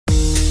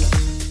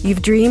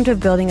You've dreamed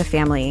of building a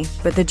family,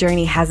 but the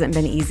journey hasn't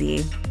been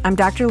easy. I'm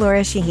Dr.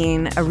 Laura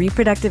Shaheen, a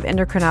reproductive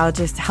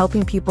endocrinologist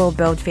helping people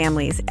build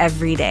families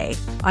every day.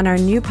 On our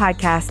new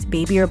podcast,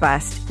 Baby or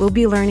Bust, we'll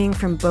be learning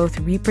from both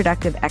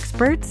reproductive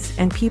experts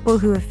and people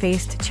who have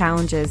faced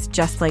challenges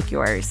just like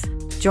yours.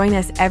 Join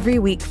us every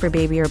week for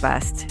Baby or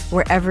Bust,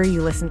 wherever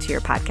you listen to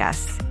your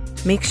podcasts.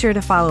 Make sure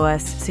to follow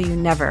us so you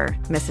never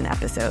miss an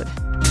episode.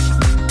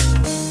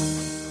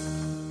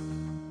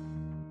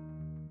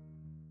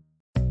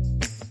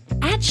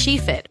 At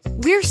SheFit,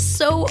 we're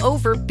so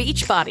over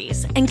beach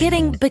bodies and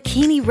getting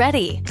bikini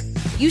ready.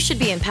 You should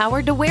be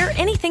empowered to wear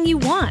anything you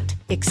want,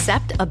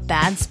 except a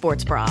bad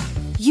sports bra.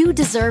 You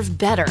deserve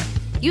better.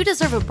 You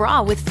deserve a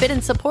bra with fit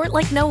and support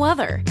like no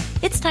other.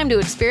 It's time to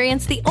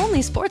experience the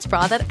only sports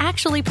bra that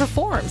actually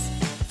performs.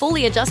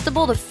 Fully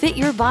adjustable to fit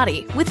your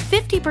body with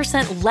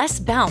 50% less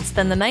bounce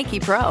than the Nike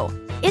Pro.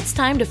 It's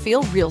time to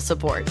feel real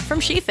support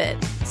from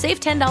SheFit. Save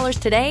 $10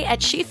 today at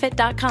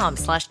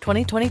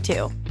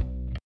shefit.com/2022.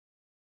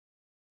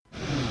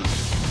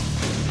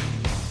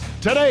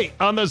 Today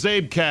on the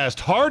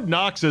CzabeCast, Hard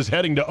Knocks is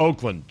heading to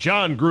Oakland.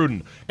 John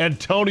Gruden,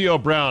 Antonio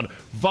Brown,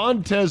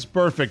 Vontaze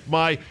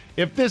Burfict.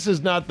 If this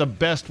is not the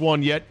best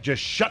one yet,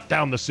 just shut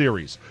down the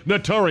series.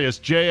 Notorious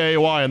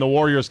J.A.Y. and the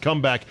Warriors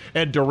comeback,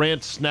 and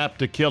Durant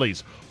snapped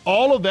Achilles.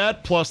 All of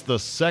that plus the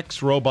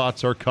sex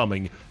robots are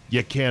coming.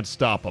 You can't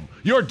stop them.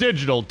 Your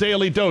digital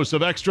daily dose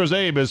of Extra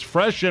Zabe is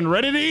fresh and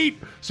ready to eat.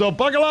 So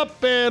buckle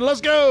up and let's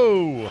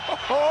go.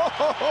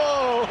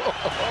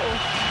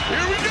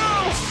 Here we go.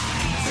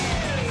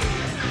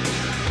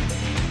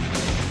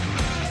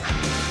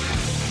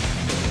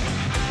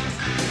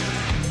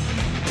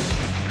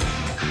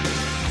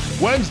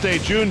 Wednesday,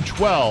 June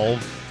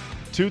 12,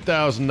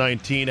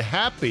 2019.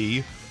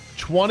 Happy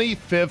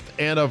 25th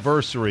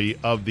anniversary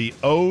of the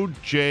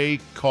O.J.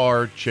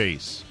 car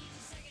chase.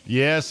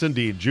 Yes,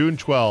 indeed. June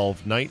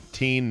 12,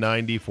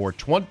 1994.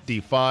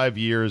 25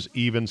 years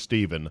even,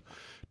 Steven,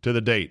 to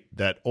the date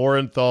that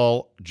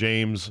Orenthal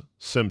James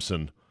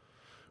Simpson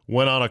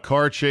went on a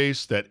car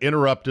chase that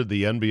interrupted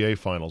the NBA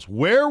Finals.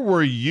 Where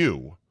were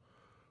you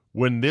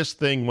when this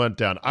thing went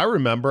down? I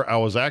remember I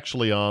was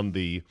actually on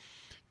the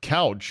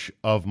couch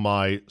of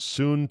my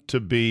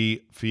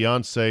soon-to-be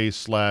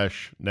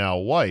fiance/now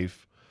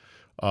wife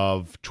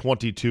of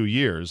 22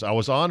 years. I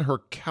was on her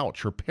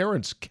couch, her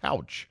parents'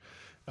 couch,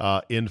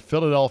 in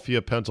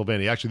Philadelphia,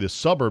 Pennsylvania, actually the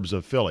suburbs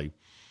of Philly.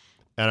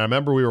 And I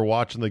remember we were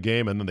watching the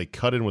game, and then they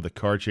cut in with a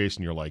car chase,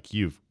 and you're like,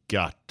 you've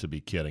got to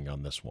be kidding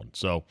on this one.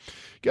 So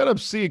got to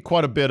see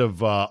quite a bit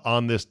of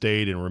on this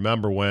date and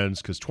remember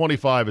whens, because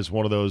 25 is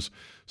one of those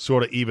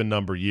sort of even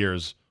number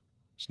years.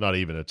 It's not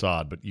even, it's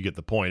odd, but you get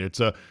the point. It's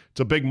a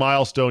big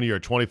milestone year,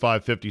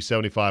 25, 50,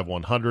 75,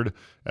 100,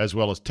 as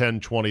well as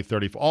 10, 20,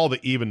 30, all the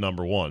even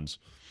number ones.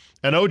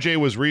 And OJ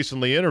was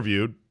recently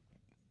interviewed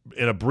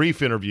in a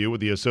brief interview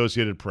with the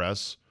Associated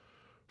Press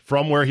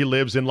from where he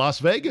lives in Las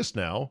Vegas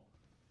now,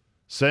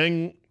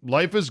 saying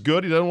life is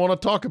good. He doesn't want to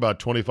talk about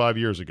 25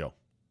 years ago.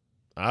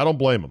 I don't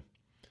blame him.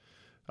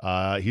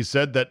 He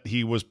said that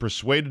he was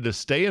persuaded to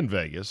stay in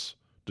Vegas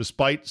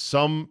despite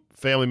some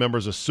family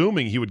members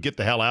assuming he would get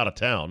the hell out of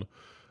town.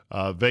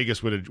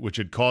 Vegas, which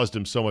had caused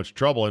him so much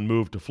trouble, and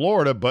moved to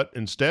Florida, but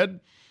instead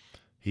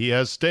he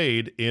has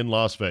stayed in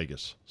Las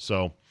Vegas.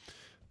 So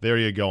there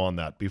you go on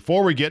that.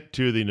 Before we get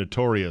to the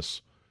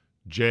notorious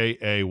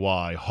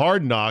J.A.Y.,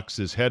 Hard Knocks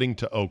is heading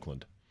to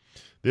Oakland.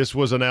 This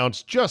was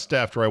announced just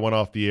after I went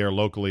off the air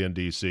locally in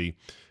D.C.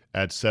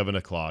 at 7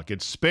 o'clock.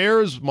 It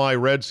spares my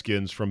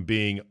Redskins from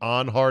being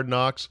on Hard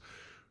Knocks,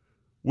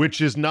 which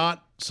is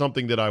not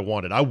something that I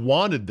wanted. I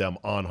wanted them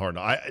on Hard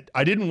Knocks.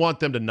 I didn't want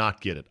them to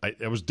not get it. I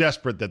was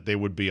desperate that they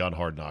would be on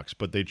Hard Knocks,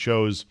 but they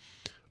chose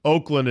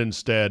Oakland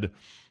instead,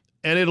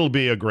 and it'll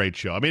be a great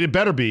show. I mean, it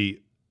better be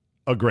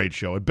a great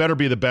show. It better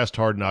be the best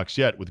Hard Knocks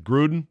yet, with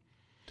Gruden,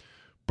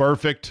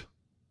 Burfict,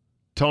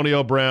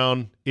 Antonio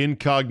Brown,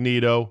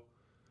 Incognito.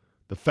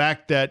 The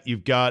fact that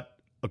you've got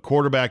a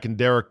quarterback in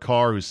Derek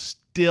Carr who's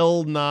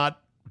still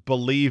not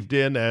believed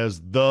in as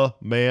the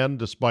man,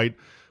 despite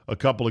a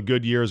couple of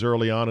good years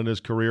early on in his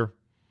career.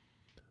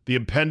 The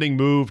impending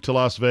move to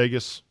Las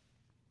Vegas.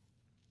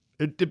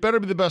 It better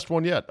be the best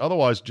one yet.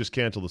 Otherwise, just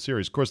cancel the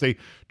series. Of course, they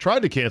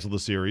tried to cancel the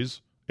series.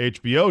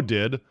 HBO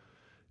did.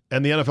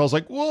 And the NFL's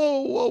like,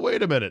 whoa,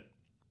 wait a minute.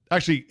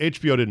 Actually,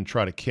 HBO didn't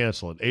try to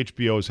cancel it.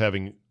 HBO is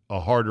having a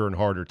harder and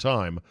harder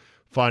time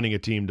finding a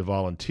team to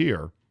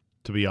volunteer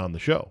to be on the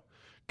show.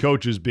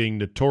 Coaches being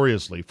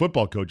notoriously,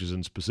 football coaches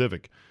in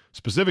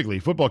specifically,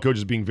 football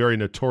coaches being very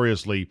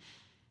notoriously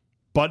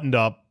buttoned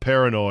up,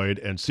 paranoid,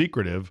 and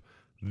secretive.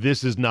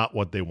 This is not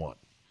what they want.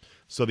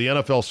 So the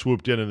NFL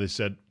swooped in and they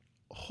said,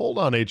 hold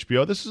on,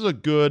 HBO, this is a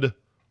good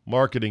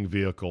marketing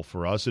vehicle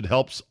for us. It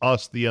helps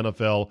us, the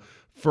NFL,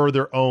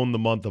 further own the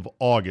month of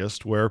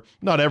August, where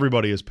not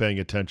everybody is paying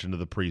attention to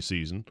the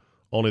preseason.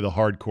 Only the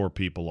hardcore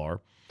people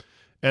are.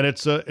 And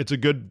it's a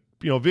good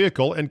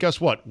vehicle. And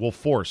guess what? We'll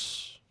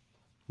force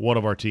one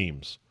of our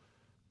teams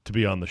to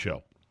be on the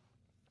show.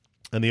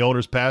 And the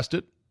owners passed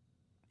it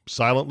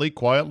silently,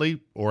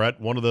 quietly, or at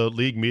one of the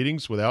league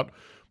meetings without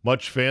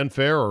much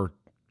fanfare or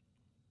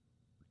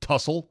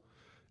tussle.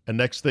 And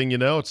next thing you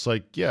know, it's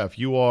like, yeah, if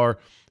you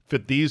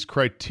fit these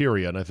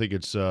criteria, and I think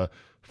it's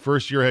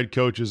first-year head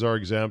coaches are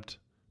exempt,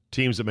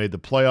 teams that made the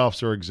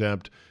playoffs are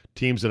exempt,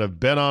 teams that have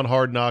been on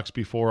Hard Knocks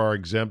before are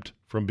exempt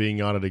from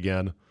being on it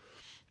again.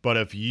 But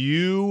if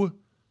you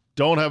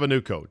don't have a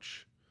new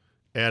coach,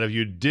 and if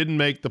you didn't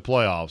make the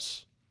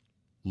playoffs,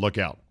 look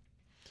out.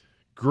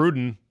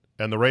 Gruden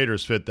and the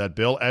Raiders fit that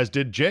bill, as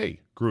did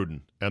Jay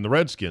Gruden and the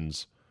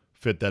Redskins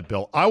fit that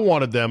bill. I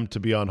wanted them to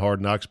be on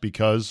Hard Knocks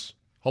because,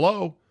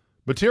 hello,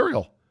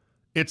 material.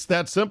 It's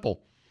that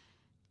simple.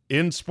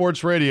 In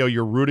sports radio,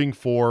 you're rooting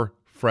for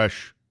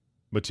fresh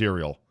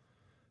material.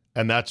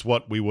 And that's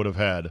what we would have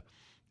had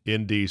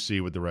in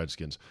D.C. with the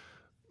Redskins.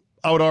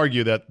 I would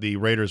argue that the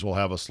Raiders will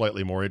have a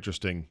slightly more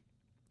interesting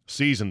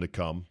season to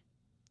come.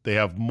 They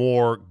have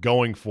more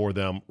going for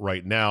them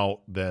right now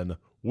than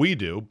we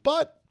do,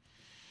 but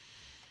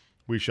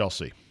we shall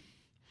see.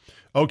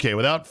 Okay,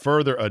 without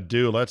further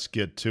ado, let's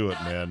get to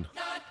it, man.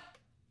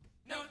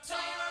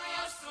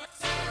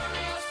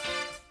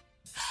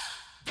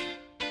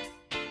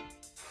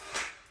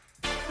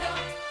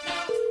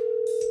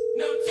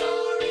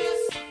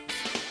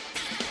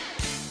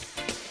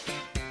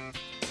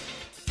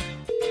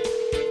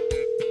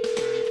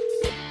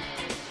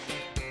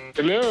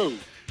 Hello.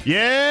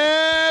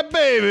 Yeah,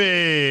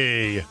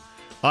 baby.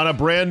 On a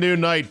brand new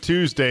night,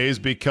 Tuesdays,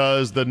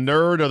 because the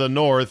nerd of the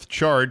North,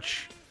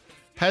 Charch,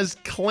 has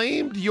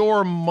claimed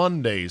your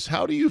Mondays.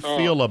 How do you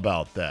feel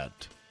about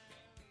that?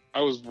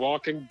 I was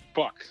walking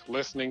buck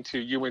listening to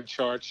you and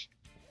Charch.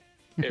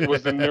 It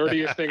was the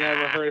nerdiest thing I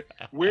ever heard.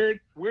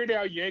 Weird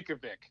Al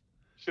Yankovic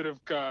should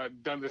have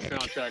done the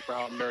soundtrack for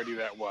how nerdy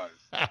that was.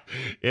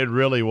 It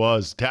really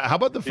was. How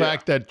about the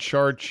fact that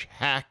Charch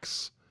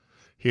hacks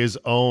his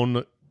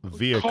own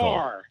vehicle?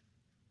 Car.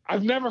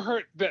 I've never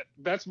heard that.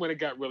 That's when it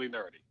got really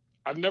nerdy.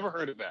 I've never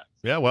heard of that.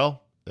 Yeah,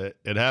 well,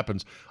 it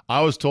happens.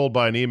 I was told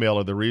by an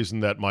emailer the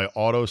reason that my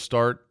auto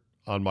start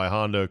on my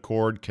Honda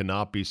Accord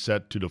cannot be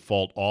set to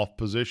default off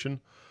position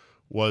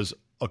was,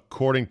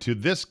 according to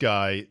this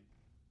guy,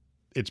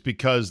 it's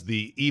because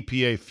the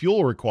EPA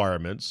fuel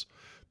requirements,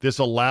 this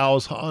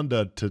allows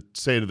Honda to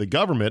say to the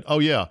government, oh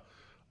yeah,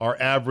 our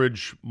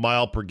average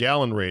mile per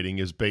gallon rating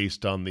is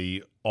based on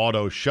the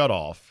auto shutting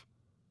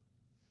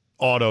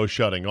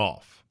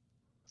off.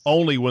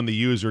 Only when the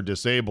user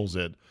disables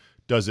it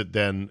does it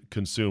then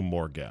consume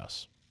more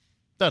gas.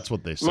 That's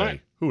what they say.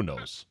 Who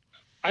knows?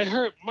 I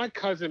heard my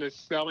cousin is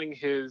selling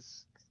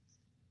his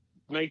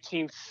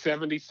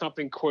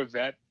 1970-something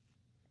Corvette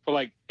for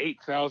like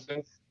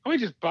 $8,000. Let me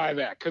just buy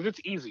that because it's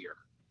easier.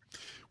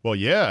 Well,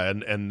 yeah,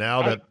 and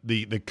now that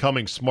the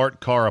coming smart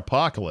car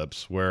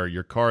apocalypse where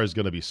your car is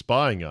going to be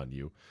spying on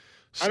you.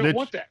 I don't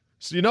want that.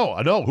 I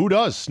know. Who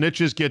does?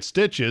 Snitches get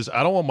stitches.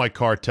 I don't want my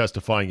car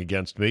testifying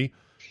against me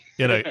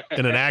in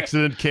an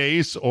accident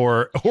case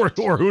or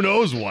who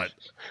knows what.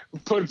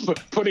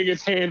 Putting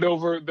its hand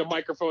over the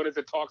microphone as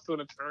it talks to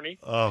an attorney.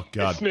 Oh,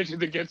 God. It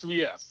snitches against me,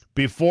 yes.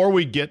 Before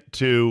we get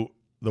to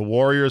the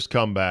Warriors'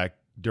 comeback,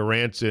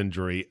 Durant's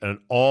injury, and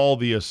all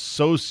the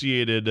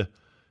associated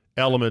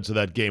elements of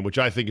that game, which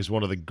I think is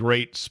one of the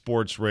great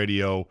sports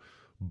radio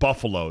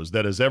buffaloes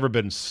that has ever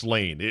been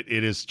slain. It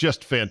is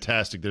just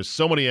fantastic. There's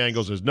so many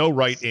angles. There's no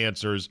right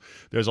answers.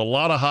 There's a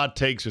lot of hot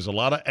takes. There's a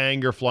lot of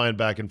anger flying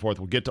back and forth.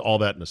 We'll get to all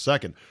that in a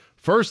second.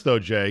 First, though,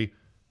 Jay,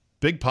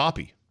 Big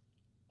Papi.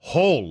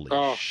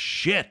 Holy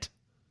shit.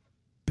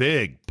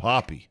 Big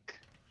Papi.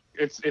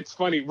 It's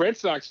funny. Red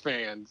Sox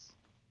fans,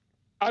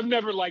 I've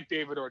never liked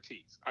David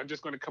Ortiz. I'm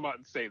just going to come out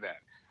and say that.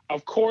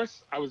 Of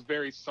course, I was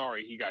very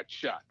sorry he got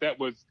shot. That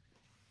was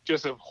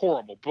just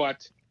horrible.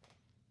 But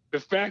the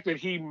fact that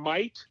he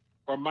might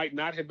or might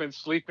not have been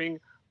sleeping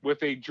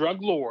with a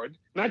drug lord,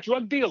 not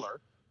drug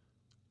dealer,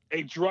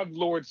 a drug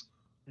lord's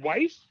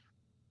wife.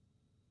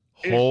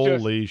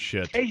 Holy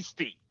shit.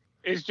 Tasty.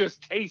 It's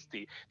just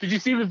tasty. Did you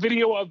see the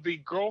video of the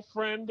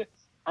girlfriend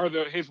or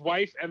his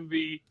wife and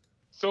the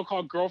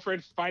so-called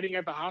girlfriend fighting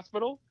at the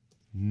hospital?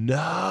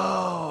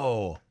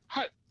 No.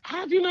 How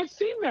have you not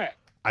seen that?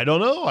 I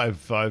don't know.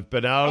 I've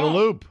been out of the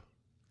loop.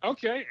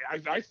 Okay,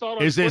 I saw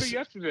it on Twitter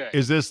yesterday.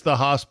 Is this the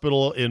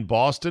hospital in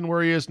Boston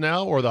where he is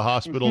now, or the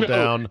hospital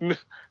down?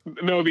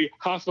 No, the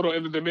hospital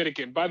in the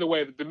Dominican. By the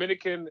way, the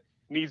Dominican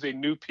needs a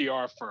new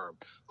PR firm.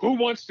 Who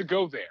wants to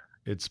go there?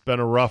 It's been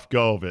a rough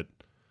go of it.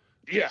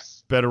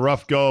 Yes. Been a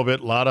rough go of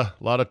it. A lot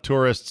of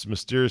tourists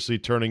mysteriously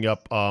turning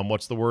up,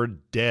 what's the word?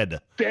 Dead.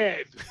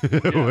 Dead.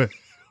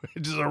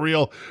 Just a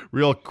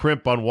real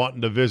crimp on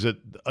wanting to visit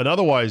an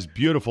otherwise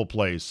beautiful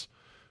place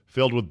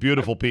filled with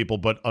beautiful people,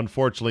 but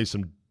unfortunately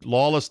some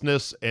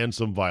lawlessness and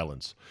some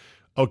violence.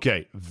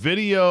 Okay,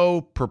 video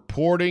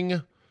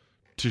purporting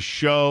to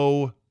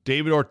show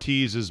David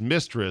Ortiz's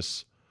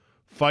mistress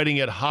fighting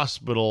at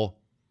hospital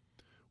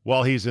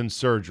while he's in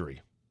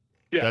surgery.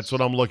 Yes. That's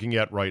what I'm looking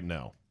at right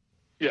now.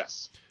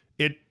 Yes.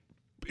 It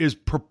is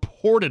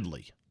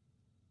purportedly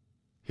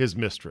his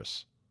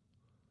mistress,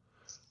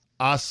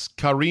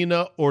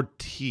 Ascarina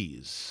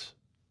Ortiz.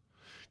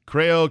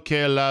 Creo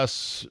que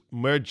las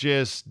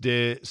muertes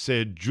de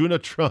se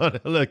juntaron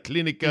a la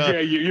clínica.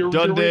 Yeah, you're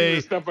donde... reading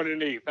the stuff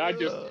underneath. I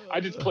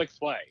just clicked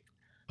play.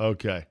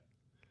 Okay.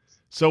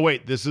 So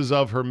wait, this is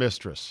of her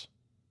mistress.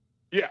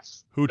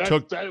 Yes.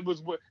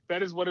 That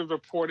is what it was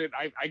reported.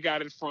 I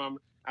got it from,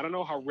 I don't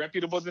know how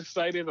reputable this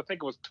site is. I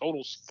think it was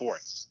Total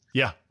Sports.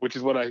 Yeah. Which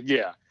is what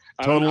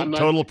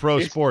Total Pro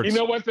Sports. You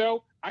know what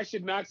though? I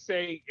should not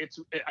say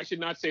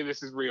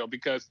this is real,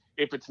 because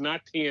if it's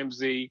not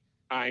TMZ,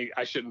 I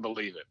shouldn't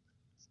believe it.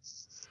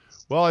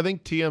 Well, I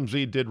think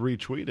TMZ did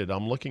retweet it.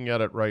 I'm looking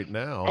at it right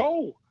now.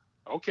 Oh,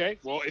 okay.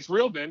 Well, it's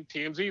real then.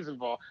 TMZ is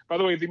involved. By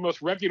the way, the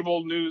most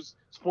reputable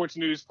sports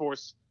news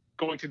force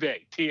going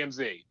today,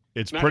 TMZ.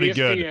 It's not pretty ESPN.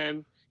 good.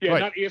 Yeah, right.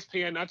 Not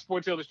ESPN, not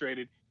Sports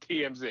Illustrated,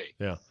 TMZ.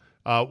 Yeah.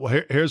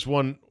 Well, here's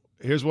one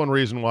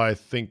reason why I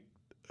think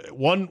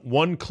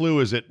one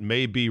clue is it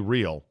may be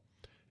real.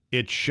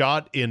 It's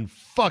shot in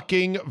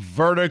fucking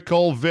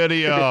vertical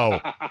video.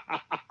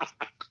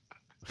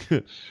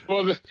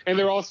 Well, and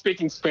they're all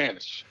speaking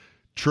Spanish.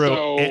 True.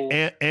 So...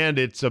 And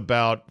it's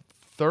about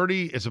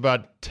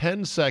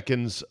 10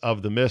 seconds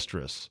of the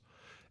mistress,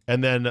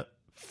 and then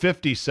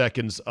 50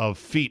 seconds of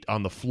feet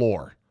on the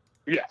floor.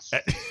 Yes.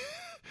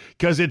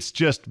 Because it's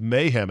just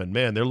mayhem, and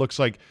man, there looks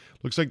like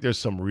there's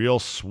some real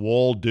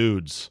swole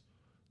dudes,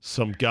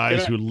 some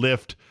guys who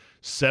lift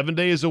 7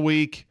 days a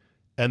week,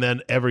 and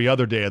then every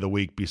other day of the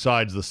week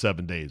besides the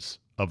 7 days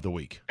of the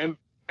week. And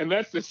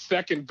that's the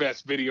second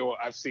best video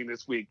I've seen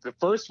this week. The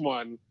first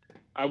one,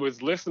 I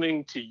was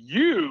listening to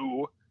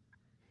you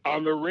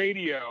on the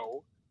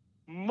radio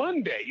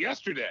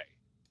yesterday.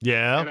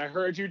 Yeah. And I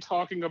heard you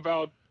talking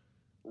about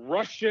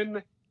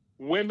Russian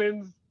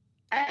women's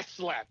ass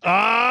slapping.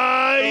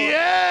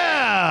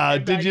 Yeah.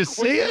 Did you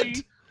see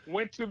it?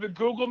 Went to the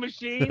Google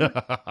machine.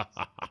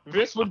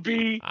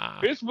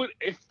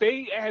 If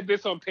they had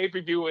this on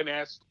pay-per-view and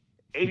asked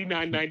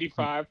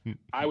 $89.95,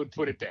 I would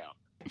put it down.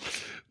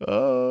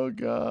 Oh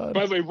God.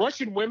 By the way,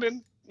 Russian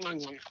women,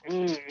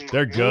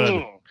 they're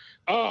good.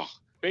 Oh,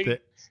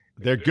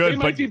 they're good. They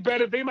might be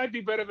better. They might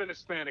be better than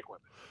Hispanic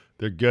women.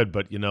 They're good,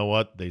 but you know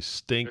what? They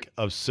stink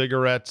of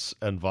cigarettes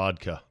and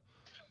vodka.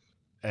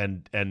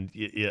 And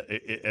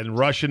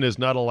Russian is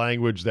not a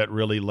language that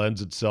really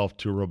lends itself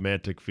to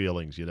romantic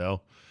feelings. You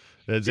know,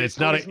 it's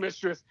not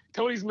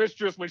Tony's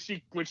mistress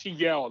when she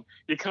yelled,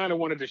 you kind of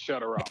wanted to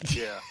shut her up.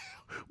 Yeah.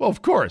 Well,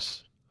 of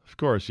course,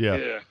 yeah.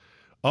 Yeah.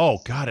 Oh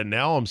God! And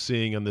now I'm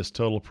seeing on this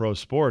Total Pro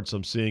Sports,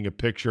 I'm seeing a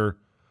picture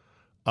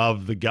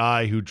of the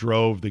guy who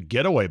drove the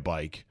getaway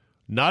bike.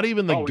 Not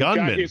even the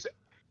gunman.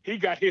 He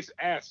got his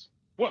ass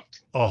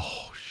whooped.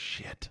 Oh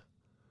shit!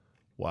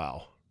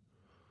 Wow.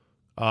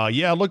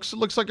 Yeah, looks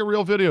like a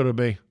real video to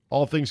me.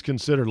 All things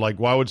considered, like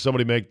why would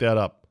somebody make that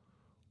up?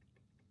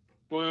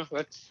 Well,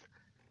 they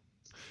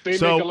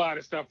make a lot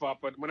of stuff up,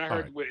 but when I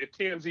heard if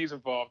TMZ's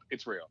involved,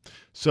 it's real.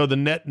 So the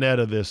net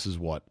of this is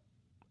what?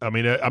 I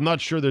mean, I'm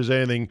not sure there's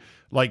anything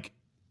like.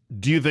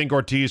 Do you think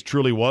Ortiz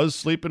truly was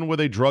sleeping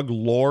with a drug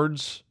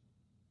lord's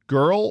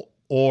girl,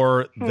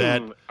 or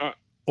that,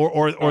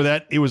 or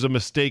that it was a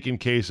mistaken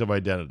case of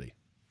identity?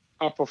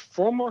 A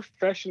former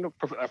professional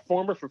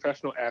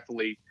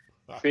athlete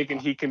thinking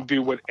he can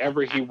do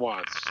whatever he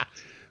wants.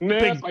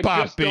 Big I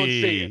Papi. just don't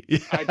see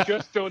it. I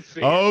just don't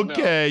see it.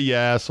 Okay, you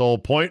asshole.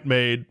 Point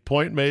made.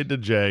 Point made to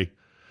Jay.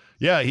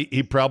 Yeah,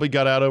 he probably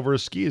got out over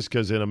his skis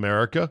because in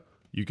America,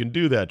 you can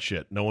do that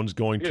shit. No one's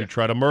going to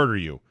try to murder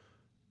you.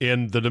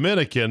 In the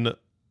Dominican,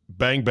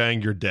 bang,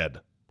 bang, you're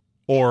dead.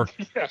 Or,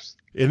 yes.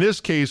 In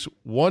this case,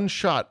 one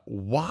shot.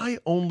 Why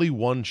only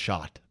one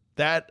shot?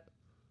 That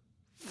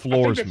floors me.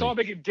 I think that's all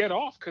they could get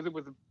off because it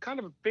was kind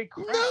of a big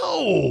crowd.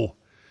 No!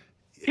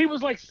 He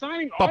was like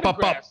signing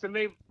autographs, and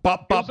it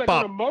was like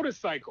on a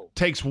motorcycle.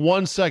 Takes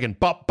 1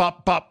 second. Bop,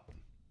 bop, bop.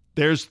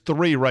 There's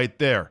 3 right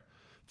there.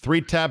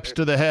 3 taps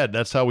to the head.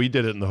 That's how we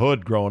did it in the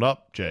hood growing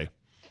up, Jay.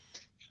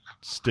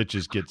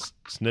 Stitches get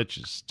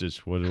snitches,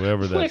 just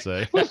whatever that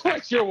say.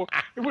 What's your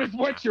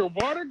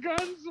water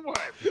guns?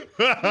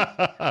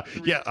 What?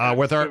 Yeah,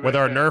 with our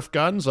Nerf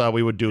guns,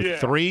 we would do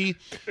three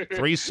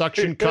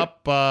suction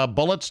cup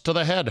bullets to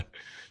the head,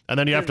 and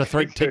then you have to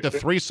take the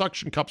 3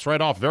 suction cups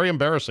right off. Very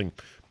embarrassing,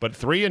 but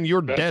 3 and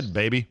you're dead,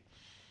 baby.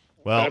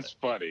 Well, that's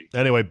funny.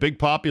 Anyway, Big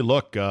Papi,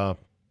 look,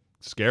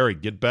 scary.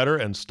 Get better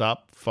and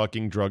stop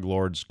fucking drug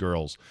lords,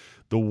 girls.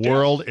 The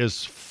world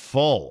is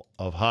full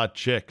of hot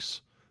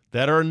chicks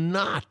that are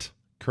not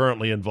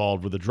currently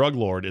involved with a drug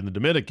lord in the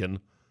Dominican.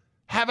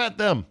 Have at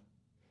them.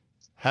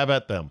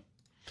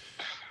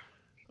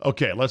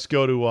 Okay, let's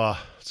go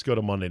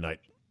to Monday night.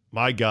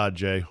 My God,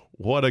 Jay,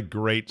 what a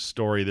great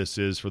story this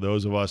is for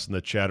those of us in the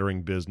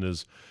chattering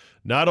business.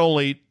 Not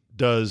only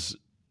does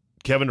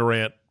Kevin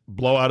Durant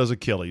blow out his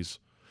Achilles,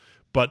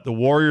 but the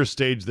Warriors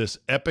stage this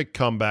epic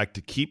comeback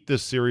to keep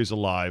this series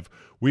alive.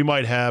 We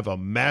might have a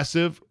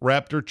massive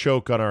Raptor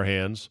choke on our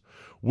hands.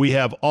 We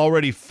have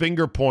already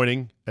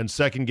finger-pointing and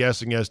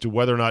second-guessing as to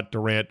whether or not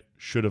Durant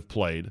should have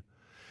played.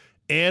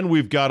 And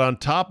we've got on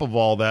top of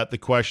all that the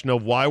question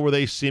of why were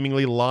they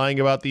seemingly lying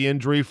about the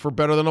injury for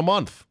better than a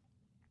month?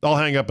 I'll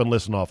hang up and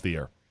listen off the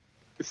air.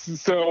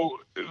 So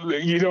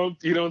you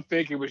don't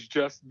think it was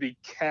just the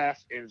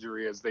calf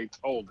injury as they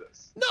told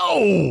us?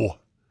 No.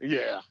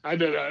 Yeah, I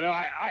know.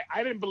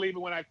 I didn't believe it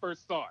when I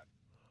first saw it.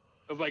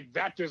 I was like,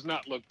 that does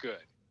not look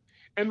good.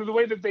 And the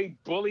way that they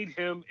bullied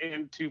him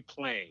into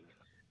playing,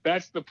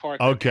 that's the part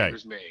that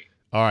angers me.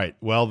 All right.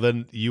 Well,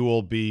 then you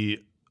will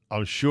be,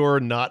 I'm sure,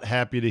 not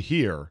happy to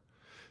hear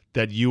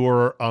that you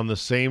were on the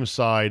same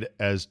side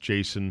as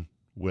Jason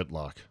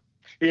Whitlock.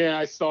 Yeah,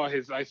 I saw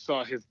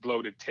his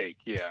bloated take.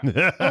 Yeah.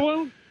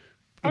 Well,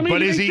 I mean,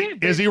 but is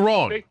he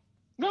wrong?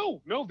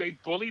 No, they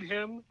bullied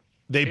him.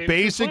 They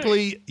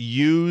basically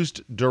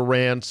used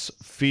Durant's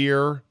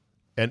fear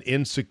and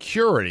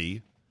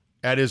insecurity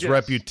at his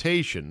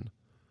reputation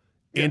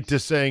into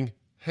saying,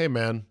 "Hey,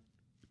 man,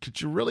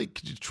 could you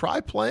try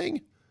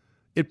playing?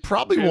 It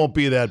probably won't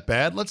be that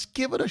bad. Let's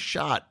give it a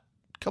shot.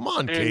 Come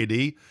on,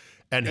 KD."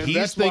 And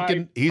he's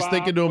thinking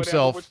to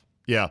himself,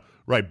 "Yeah,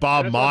 right,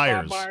 Bob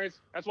Myers."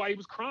 That's why he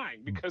was crying,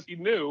 because he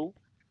knew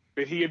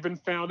that he had been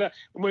found out.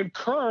 When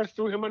Kerr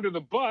threw him under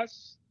the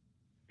bus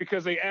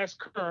because they asked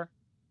Kerr,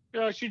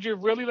 should you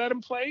really let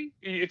him play?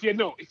 If you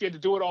had to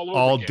do it all over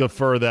I'll again.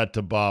 defer that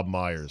to Bob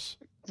Myers.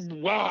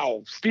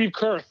 Wow, Steve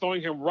Kerr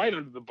throwing him right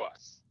under the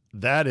bus.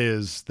 That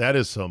is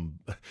some,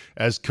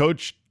 as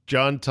Coach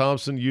John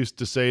Thompson used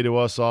to say to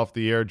us off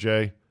the air,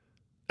 Jay,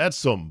 that's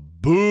some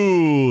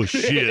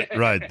bullshit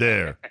right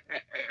there.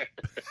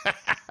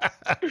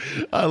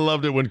 I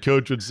loved it when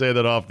Coach would say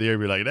that off the air.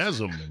 Be like, that's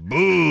some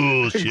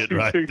bullshit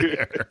right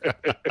there.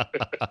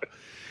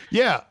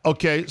 Yeah,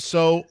 okay,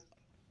 so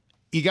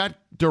you got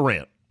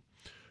Durant,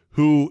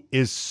 who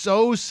is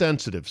so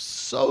sensitive,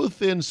 so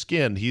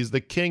thin-skinned. He's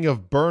the king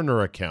of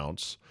burner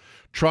accounts,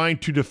 trying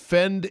to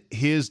defend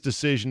his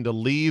decision to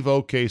leave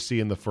OKC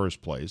in the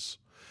first place.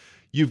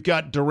 You've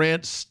got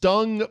Durant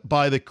stung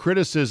by the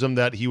criticism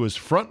that he was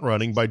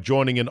front-running by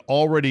joining an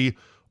already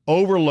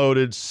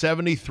overloaded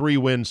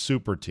 73-win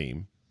super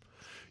team.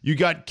 You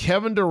got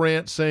Kevin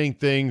Durant saying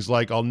things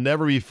like, "I'll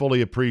never be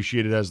fully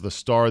appreciated as the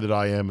star that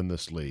I am in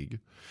this league."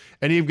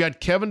 And you've got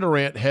Kevin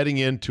Durant heading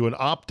into an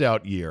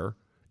opt-out year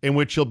in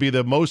which he'll be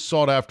the most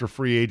sought-after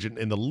free agent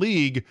in the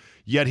league,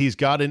 yet he's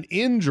got an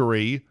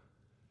injury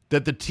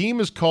that the team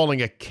is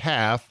calling a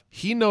calf.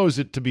 He knows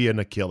it to be an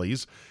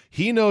Achilles.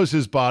 He knows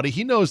his body.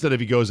 He knows that if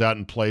he goes out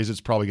and plays,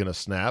 it's probably going to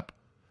snap.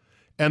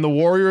 And the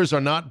Warriors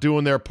are not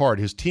doing their part.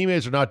 His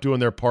teammates are not doing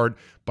their part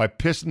by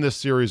pissing this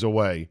series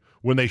away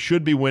when they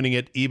should be winning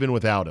it even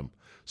without him.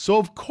 So,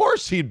 of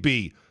course, he'd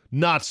be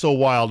not so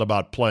wild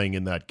about playing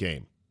in that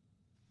game.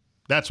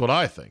 That's what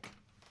I think.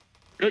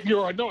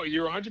 You're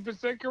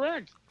 100%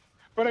 correct.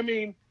 But, I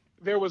mean,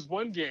 there was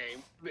one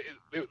game.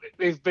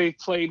 They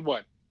played,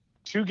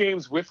 2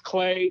 games with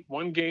Clay,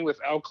 1 game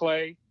without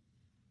Clay.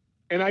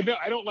 And I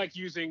don't like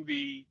using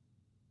the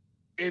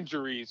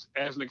injuries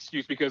as an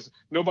excuse, because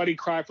nobody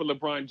cried for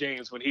LeBron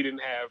James when he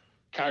didn't have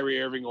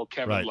Kyrie Irving or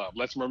Kevin Love.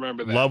 Let's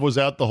remember that. Love was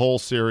out the whole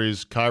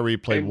series. Kyrie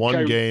played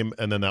one game,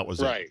 and then that was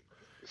it. Right.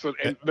 So,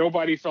 and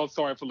nobody felt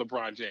sorry for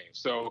LeBron James.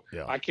 So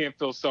I can't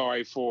feel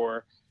sorry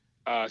for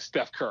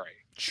Steph Curry.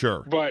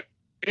 Sure. But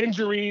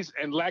injuries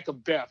and lack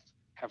of depth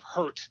have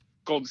hurt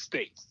Golden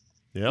State.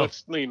 Yeah.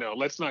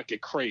 Let's not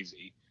get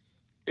crazy.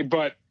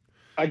 But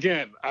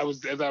again,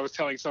 as I was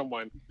telling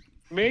someone,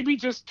 maybe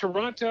just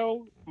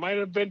Toronto might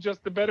have been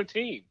just the better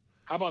team.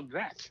 How about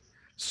that?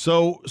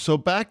 So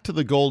back to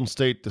the Golden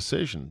State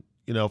decision.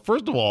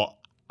 First of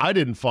all, I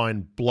didn't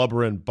find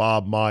blubberin'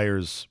 Bob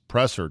Myers'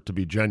 presser to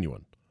be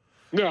genuine.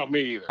 No,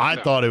 me either. I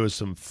thought it was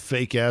some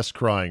fake-ass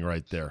crying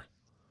right there.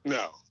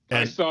 No.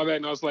 I saw that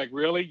and I was like,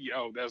 really?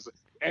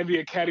 And the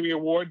Academy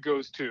Award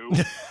goes to...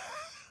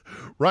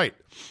 Right.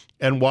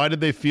 And why did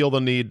they feel the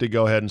need to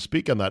go ahead and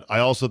speak on that? I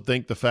also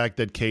think the fact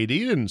that KD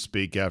didn't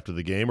speak after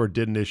the game or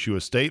didn't issue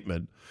a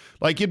statement,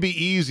 it'd be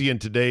easy in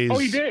today's... Oh,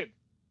 he did.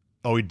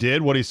 Oh, he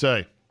did? What'd he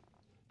say?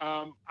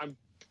 I'm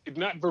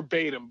not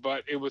verbatim,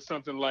 but it was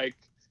something like,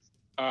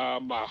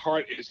 my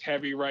heart is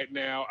heavy right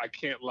now. I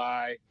can't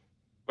lie,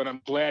 but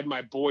I'm glad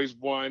my boys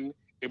won.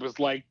 It was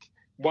like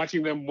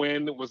watching them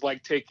win. It was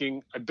like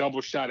taking a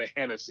double shot of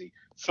Hennessy,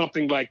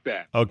 something like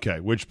that. Okay,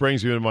 which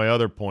brings me to my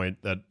other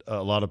point that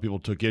a lot of people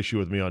took issue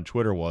with me on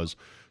Twitter was,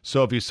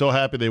 so if he's so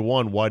happy they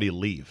won, why'd he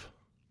leave?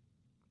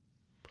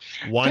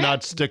 Why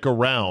not stick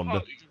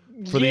around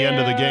for the end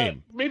of the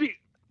game? Maybe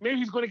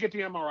he's going to get the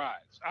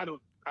MRIs.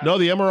 No,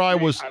 the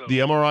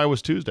MRI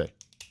was Tuesday.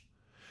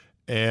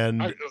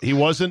 And he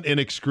wasn't in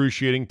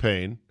excruciating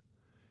pain.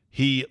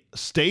 He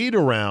stayed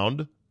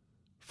around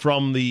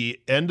from the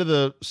end of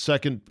the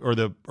second or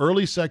the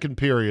early second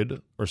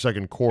period or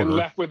second quarter. And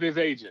left with his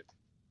agent.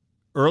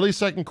 Early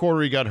second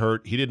quarter, he got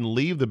hurt. He didn't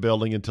leave the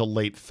building until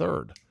late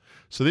third.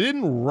 So they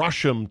didn't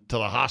rush him to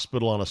the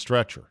hospital on a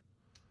stretcher.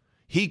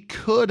 He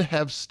could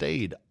have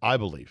stayed, I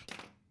believe.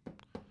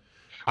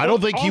 I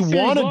don't think he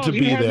wanted to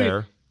be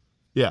there.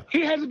 Yeah.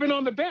 He hasn't been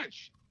on the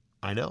bench.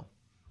 I know.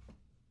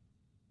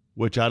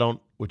 Which I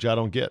don't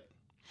get.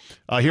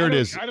 Here it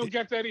is. I don't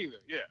get that either.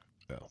 Yeah.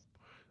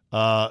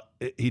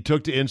 He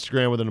took to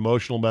Instagram with an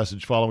emotional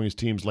message following his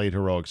team's late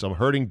heroics. I'm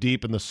hurting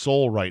deep in the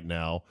soul right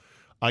now.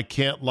 I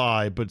can't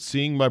lie, but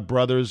seeing my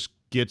brothers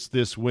gets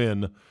this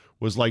win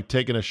was like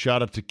taking a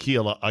shot of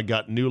tequila. I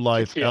got new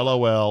life, Tequila.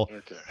 LOL,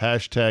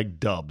 Okay.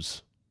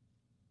 #Dubs.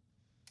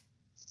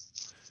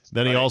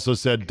 Then he also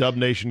said, Dub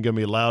Nation going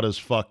to be loud as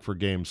fuck for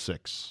Game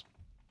 6.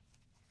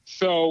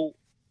 So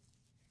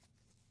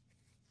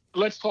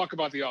let's talk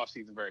about the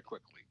offseason very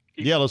quickly.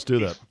 Let's do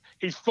that.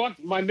 He's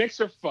fucked. My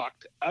Knicks are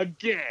fucked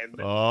again.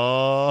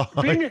 Oh,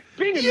 being a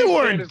you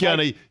weren't Knicks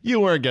fan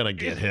gonna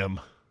get him.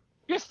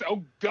 Yes,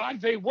 oh God,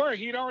 they were.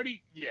 He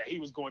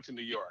was going to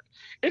New York.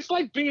 It's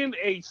like being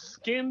a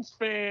Skins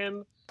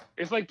fan.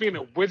 It's like being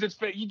a Wizards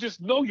fan. You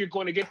just know you're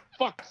going to get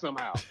fucked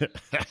somehow.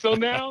 So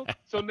now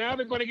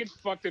they're going to get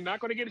fucked. They're not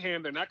going to get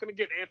him. They're not going to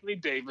get Anthony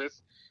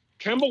Davis.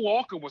 Kemba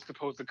Walker was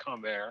supposed to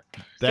come there.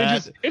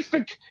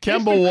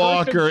 Kemba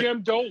Walker,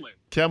 Jim Dolan.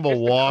 Kemba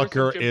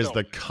Walker is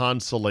the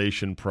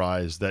consolation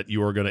prize that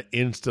you are going to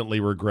instantly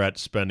regret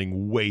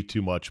spending way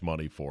too much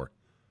money for.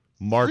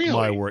 Mark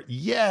my word.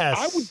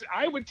 Yes.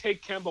 I would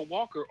take Kemba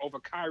Walker over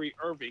Kyrie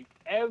Irving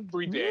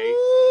every day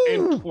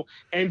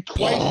and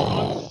twice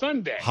on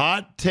Sunday.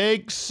 Hot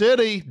take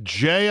city.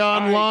 Jay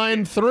on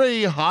line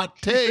 3. Hot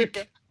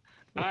take.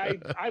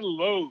 I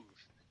loathe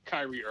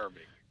Kyrie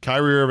Irving.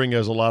 Kyrie Irving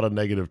has a lot of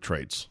negative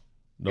traits.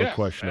 No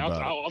question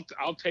about it.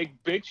 I'll take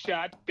big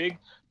shot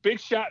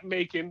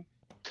making,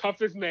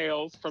 tough as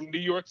nails from New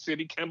York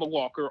City, Kemba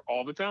Walker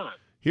all the time.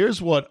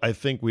 Here's what I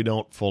think we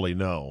don't fully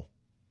know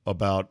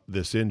about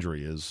this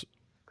injury is,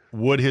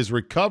 would his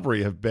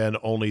recovery have been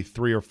only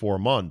 3 or 4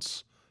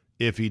 months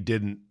if he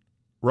didn't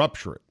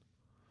rupture it?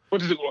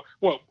 What is it?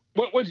 What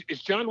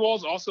is John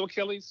Wall's also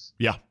Achilles?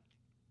 Yeah.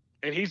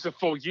 And he's a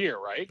full year,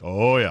 right?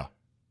 Oh yeah.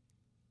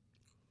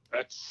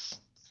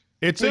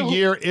 It's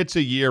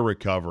a year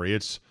recovery.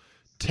 It's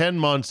 10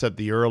 months at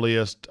the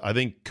earliest. I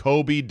think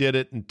Kobe did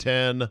it in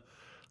 10.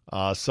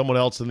 Someone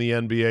else in the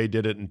NBA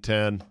did it in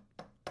 10.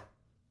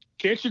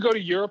 Can't you go to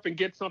Europe and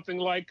get something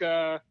like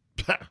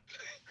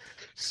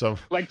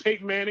like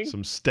Peyton Manning?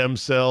 Some stem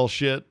cell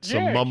shit,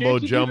 some Yeah, mumbo can't you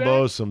do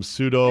jumbo, that? some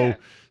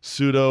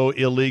pseudo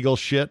illegal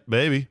shit,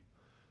 maybe.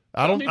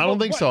 I don't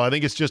think so. I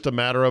think it's just a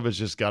matter of it's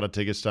just got to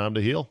take its time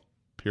to heal.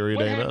 Period.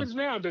 What Amen. happens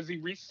now? Does he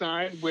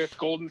re-sign with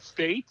Golden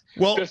State?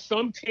 Well, does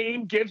some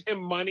team give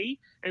him money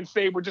and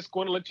say we're just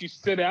going to let you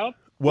sit out?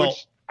 Well,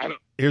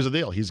 here's the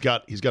deal. He's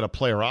got a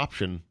player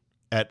option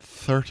at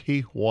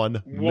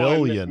 $31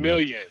 million.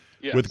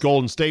 Yes. With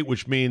Golden State,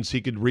 which means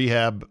he could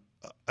rehab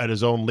at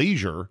his own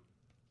leisure,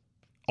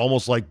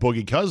 almost like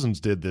Boogie Cousins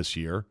did this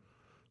year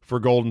for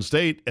Golden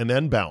State, and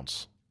then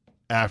bounce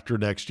after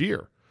next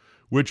year,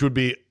 which would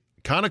be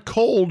kind of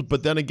cold.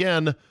 But then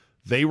again,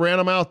 they ran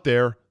him out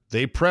there.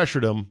 They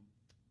pressured him.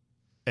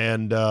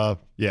 And,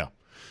 Here,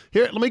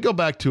 let me go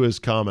back to his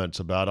comments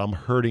about I'm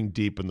hurting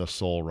deep in the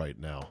soul right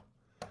now.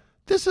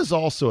 This is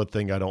also a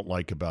thing I don't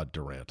like about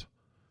Durant.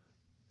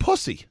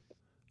 Pussy.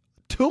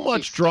 Too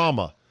much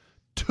drama.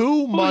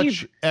 Too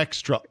much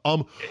extra.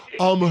 I'm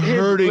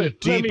hurting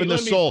deep in the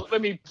soul.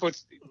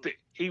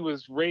 He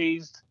was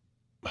raised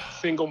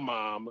single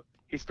mom.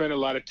 He spent a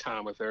lot of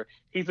time with her.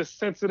 He's a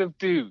sensitive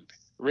dude.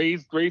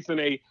 Raised in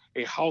a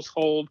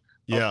household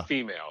of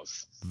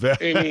females.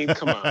 I mean,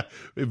 come on.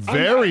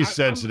 Very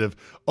sensitive.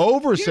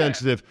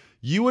 Oversensitive.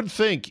 You would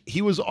think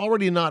he was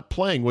already not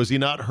playing. Was he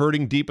not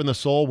hurting deep in the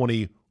soul when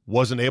he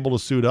wasn't able to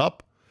suit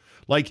up?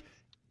 Like,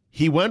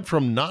 he went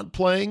from not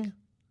playing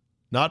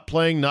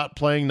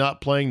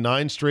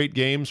 9 straight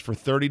games for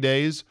 30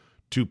 days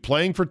to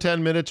playing for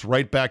 10 minutes,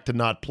 right back to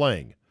not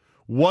playing.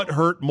 What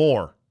hurt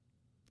more?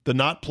 The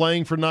not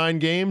playing for 9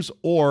 games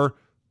or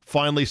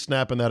finally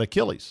snapping that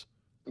Achilles?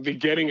 The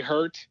getting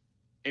hurt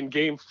in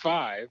Game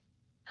 5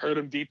 hurt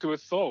him deep to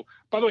his soul.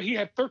 By the way, he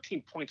had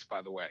 13 points,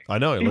 by the way. I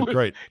know. He looked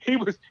great. He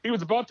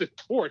was about to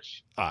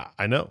torch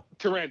I know.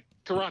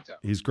 Toronto.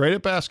 He's great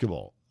at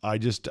basketball. I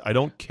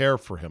don't care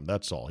for him.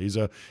 That's all. He's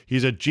a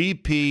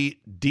GP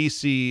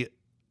DC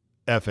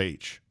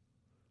FH.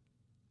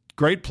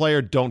 Great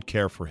player, don't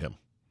care for him.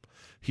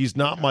 He's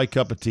not my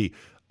cup of tea.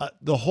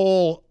 The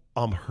whole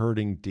I'm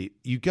hurting deep.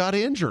 You got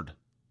injured.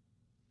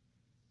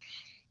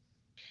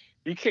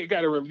 You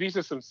got to remember, these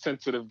are some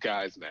sensitive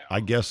guys now. I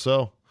guess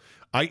so.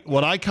 I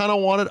kind of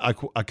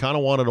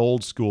wanted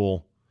old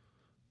school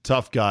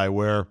tough guy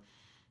where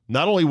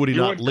not only would he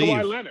not leave.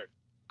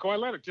 Kawhi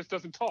Leonard just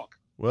doesn't talk.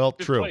 Well,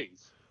 just true.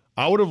 plays.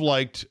 I would have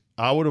liked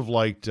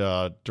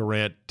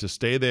Durant to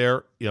stay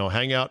there,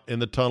 hang out in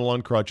the tunnel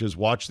on crutches,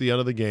 watch the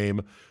end of the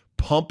game,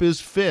 pump his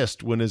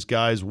fist when his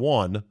guys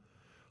won,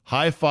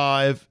 high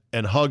five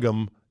and hug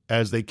him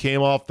as they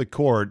came off the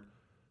court,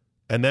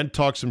 and then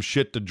talk some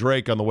shit to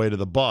Drake on the way to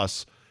the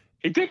bus.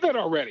 He did that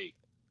already.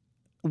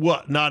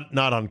 What? Not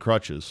on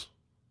crutches.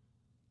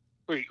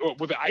 Wait,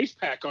 with the ice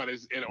pack on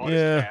his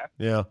hat.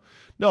 Yeah.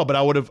 No, but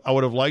I would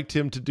have liked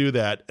him to do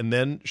that and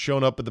then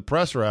shown up at the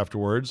presser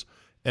afterwards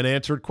and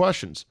answered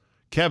questions.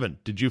 Kevin,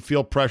 did you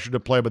feel pressure to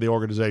play by the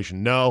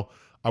organization? No,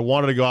 I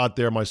wanted to go out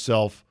there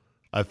myself.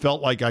 I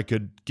felt like I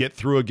could get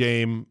through a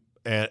game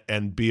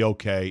and be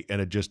okay,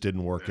 and it just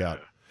didn't work out.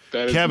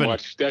 That is Kevin,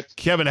 much.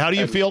 Kevin, how do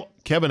you feel?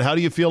 Kevin, how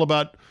do you feel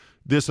about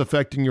this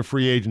affecting your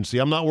free agency.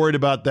 I'm not worried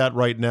about that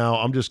right now.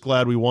 I'm just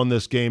glad we won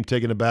this game,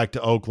 taking it back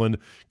to Oakland,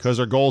 because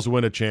our goal is to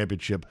win a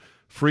championship.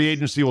 Free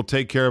agency will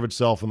take care of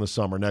itself in the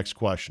summer. Next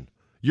question.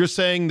 You're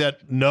saying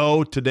that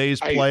no, today's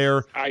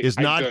player is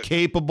not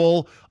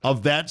capable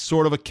of that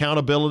sort of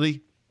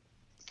accountability?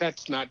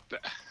 That's not...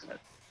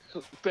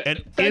 An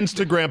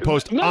Instagram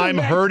post, I'm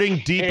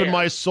hurting deep in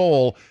my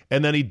soul,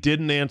 and then he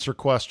didn't answer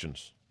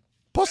questions.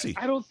 Pussy.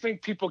 I don't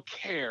think people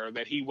care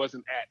that he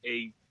wasn't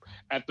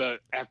at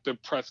the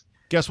press.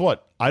 Guess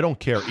what? I don't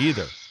care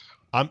either.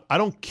 I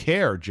don't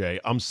care, Jay.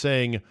 I'm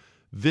saying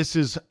this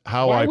is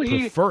how I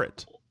prefer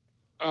it.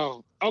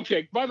 Oh,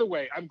 okay. By the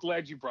way, I'm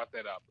glad you brought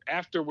that up.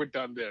 After we're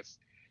done this,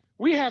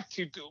 we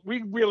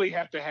really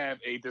have to have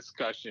a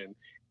discussion,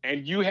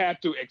 and you have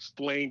to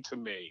explain to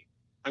me.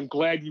 I'm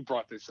glad you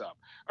brought this up.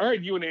 I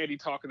heard you and Andy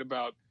talking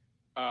about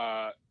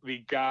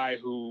the guy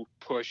who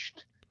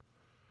pushed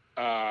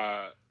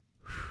Kyle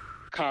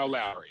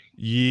Lowry.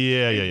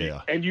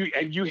 Yeah. And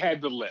you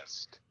had the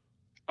list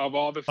of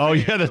all the fans. Oh,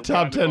 yeah, the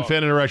top 10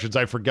 fan interactions.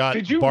 I forgot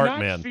Did you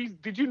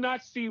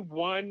not see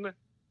one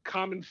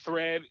common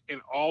thread in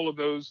all of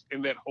those,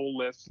 in that whole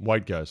list?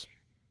 White guys.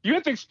 You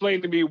have to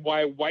explain to me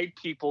why white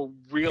people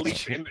really...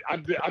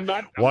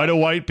 Why do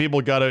white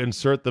people got to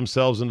insert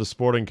themselves into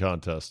sporting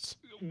contests?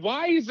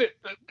 Why is it...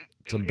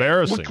 It's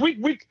embarrassing.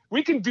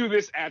 We can do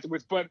this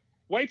afterwards, but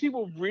white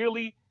people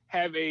really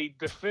have a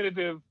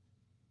definitive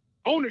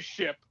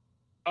ownership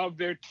of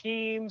their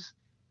teams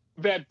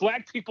that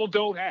black people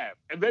don't have,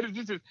 and that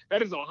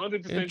is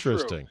 100%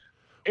 interesting.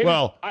 True.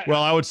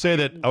 I would say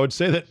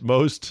that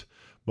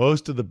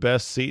most of the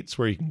best seats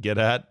where you can get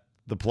at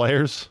the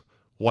players,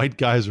 white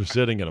guys are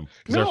sitting in them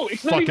because they're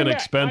fucking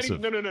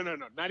expensive. No,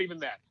 not even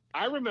that.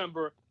 I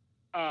remember,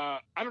 I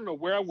don't know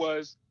where I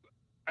was.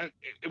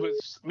 It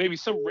was maybe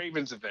some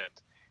Ravens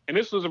event, and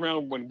this was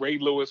around when Ray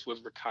Lewis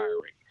was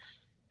retiring,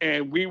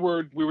 and we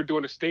were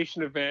doing a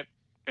station event,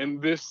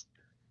 and this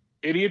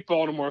idiot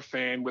Baltimore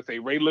fan with a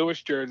Ray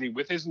Lewis jersey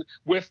with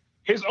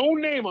his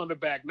own name on the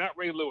back, not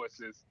Ray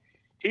Lewis's,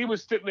 he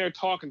was sitting there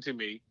talking to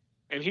me,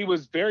 and he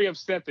was very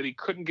upset that he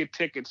couldn't get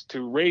tickets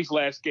to Ray's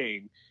last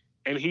game,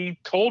 and he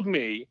told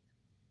me,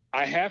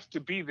 I have to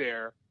be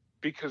there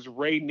because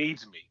Ray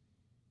needs me.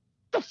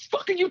 The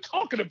fuck are you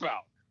talking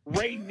about?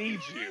 Ray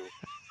needs you.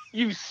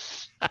 You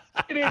stupid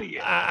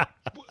idiot.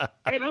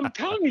 And I'm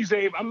telling you,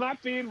 Zabe, I'm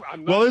not being...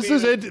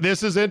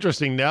 This is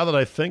interesting now that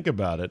I think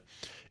about it.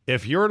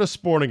 If you're at a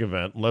sporting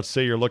event, let's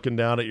say you're looking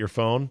down at your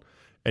phone,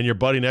 and your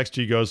buddy next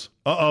to you goes,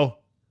 uh-oh,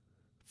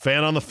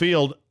 fan on the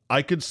field,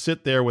 I could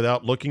sit there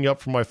without looking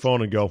up from my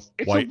phone and go,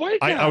 it's white. A white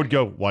guy. I would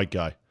go, white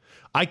guy.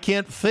 I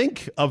can't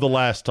think of the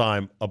last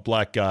time a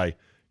black guy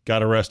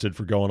got arrested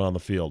for going on the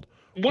field.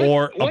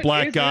 Or a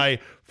black guy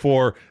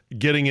for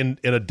getting in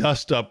a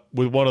dust-up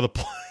with one of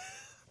the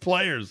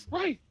players.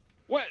 Right.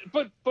 What?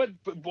 But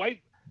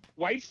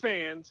white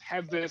fans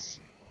have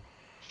this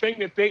thing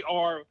that they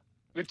are...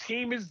 The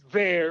team is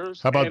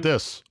theirs. How about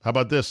this?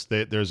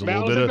 There's a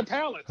little bit of...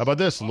 How about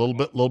this? A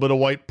little bit of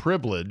white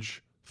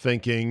privilege,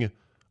 thinking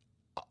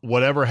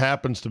whatever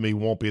happens to me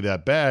won't be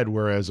that bad,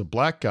 whereas a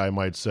black guy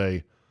might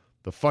say,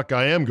 the fuck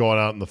I am going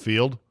out in the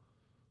field.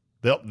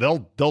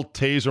 They'll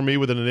taser me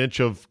within an inch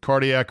of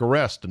cardiac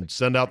arrest and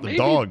send out the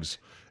dogs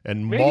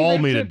and maul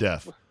me to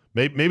death.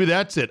 Maybe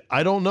that's it.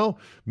 I don't know.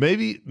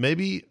 Maybe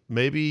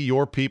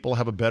your people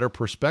have a better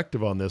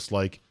perspective on this.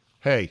 Like,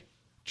 hey,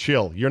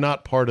 chill. You're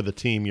not part of the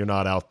team. You're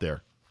not out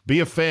there. Be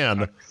a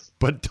fan,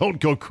 but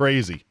don't go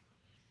crazy.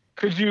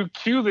 Could you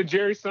cue the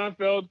Jerry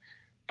Seinfeld?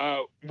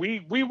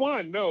 We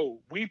won. No,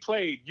 we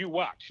played. You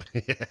watched.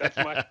 That's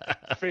my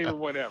favorite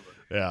whatever.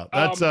 Yeah,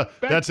 that's an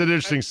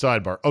interesting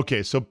sidebar.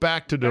 Okay, so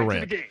back to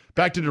Durant.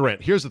 Back to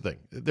Durant. Here's the thing.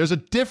 There's a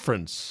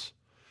difference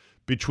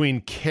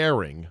between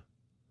caring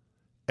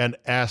and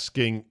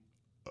asking.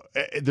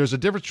 There's a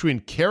difference between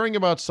caring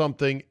about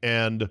something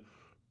and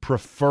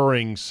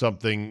preferring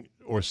something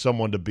or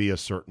someone to be a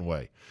certain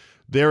way.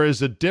 There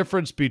is a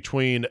difference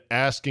between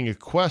asking a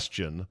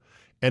question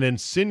and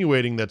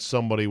insinuating that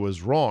somebody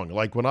was wrong.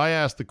 Like when I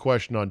asked the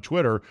question on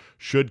Twitter,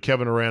 should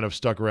Kevin Durant have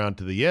stuck around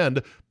to the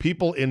end,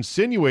 people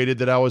insinuated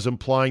that I was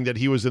implying that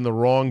he was in the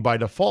wrong by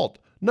default.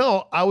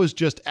 No, I was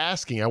just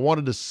asking. I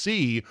wanted to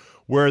see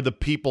where the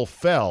people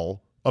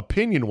fell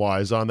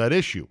opinion-wise on that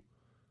issue.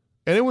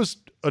 And it was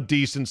a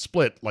decent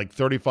split. Like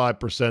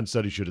 35%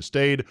 said he should have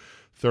stayed.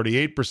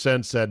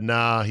 38% said,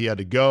 nah, he had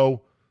to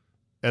go.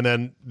 And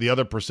then the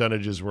other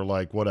percentages were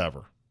like,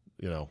 whatever,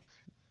 you know.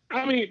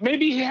 I mean,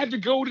 maybe he had to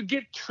go to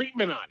get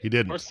treatment on it. He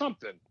didn't. Or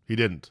something. He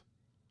didn't.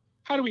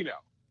 How do we know?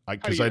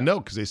 Because I know,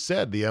 because they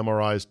said the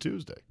MRI is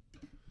Tuesday.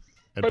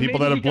 And people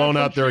that have blown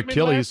out their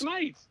Achilles.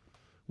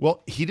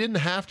 Well, he didn't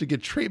have to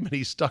get treatment.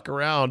 He stuck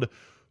around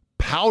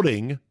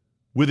pouting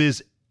with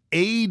his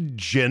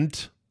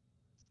agent,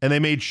 and they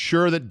made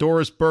sure that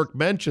Doris Burke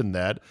mentioned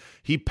that.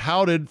 He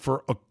pouted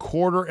for a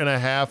quarter and a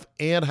half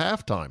and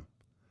halftime.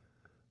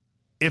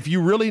 If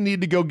you really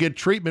need to go get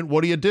treatment,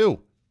 what do?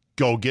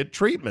 Go get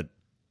treatment.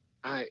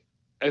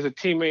 as a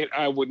teammate,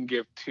 I wouldn't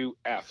give 2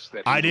 Fs.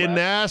 That I didn't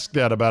ask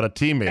that about a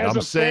teammate. As I'm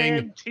a saying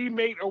fan,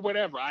 teammate, or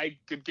whatever, I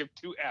could give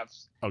 2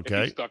 Fs if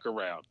he stuck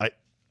around.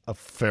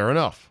 Fair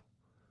enough.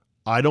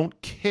 I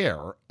don't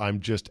care.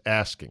 I'm just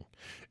asking.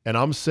 And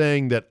I'm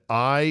saying that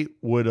I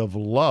would have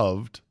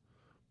loved,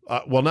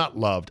 not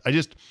loved.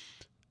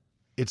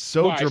 It's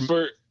so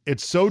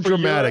it's so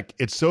dramatic.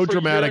 It's so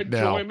dramatic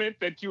now. Enjoyment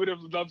that you would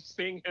have loved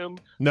seeing him.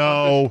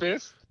 No,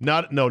 fist?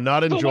 not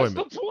enjoyment.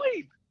 What's the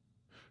point?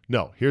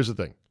 No, here's the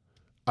thing.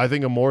 I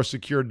think a more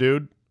secure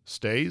dude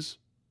stays,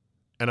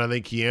 and I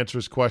think he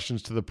answers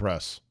questions to the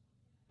press.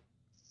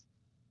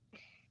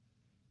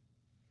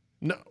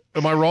 No,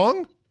 am I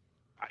wrong?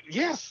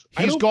 Yes.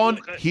 He's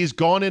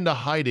gone into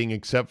hiding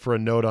except for a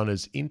note on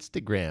his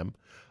Instagram.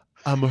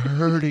 I'm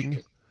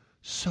hurting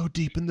so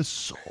deep in the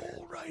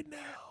soul right now.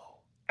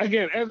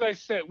 Again, as I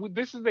said,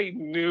 this is a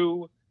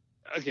new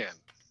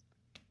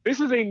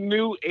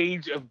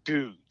age of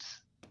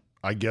dudes.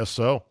 I guess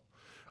so.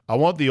 I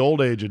want the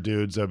old age of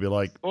dudes that'd be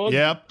like,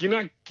 yep.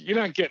 You're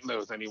not getting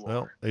those anymore.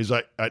 Well, he's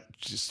like, I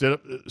sit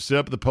up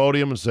at the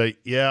podium and say,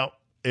 yeah,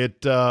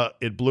 it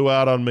blew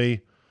out on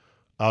me.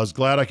 I was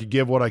glad I could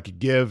give what I could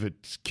give.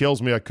 It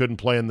kills me I couldn't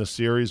play in this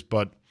series,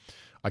 but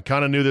I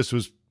kind of knew this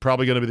was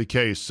probably going to be the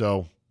case.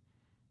 So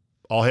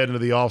I'll head into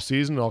the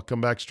offseason and I'll come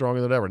back stronger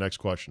than ever. Next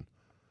question.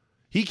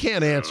 He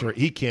can't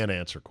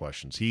answer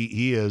questions.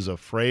 He is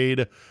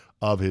afraid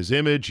of his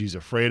image. He's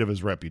afraid of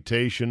his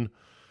reputation.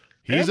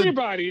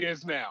 Everybody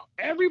is now.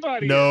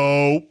 Everybody.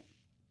 No,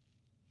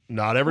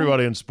 not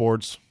everybody in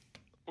sports.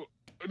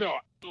 No.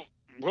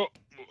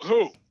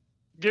 Who?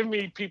 Give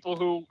me people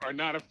who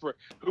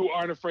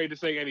aren't afraid to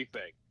say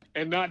anything,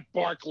 and not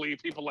Barkley,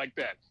 people like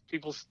that.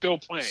 People still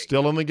playing.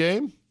 Still in the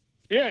game?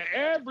 Yeah,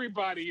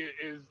 everybody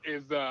is.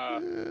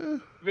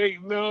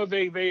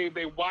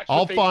 They watch.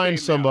 I'll find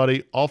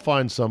somebody,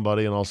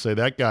 and I'll say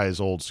that guy is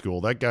old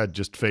school. That guy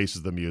just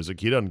faces the music.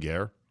 He doesn't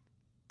care.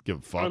 Give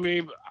a fuck. I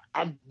mean,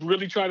 I'm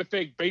really trying to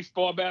think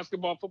baseball,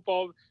 basketball,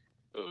 football.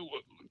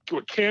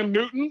 Cam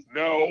Newton?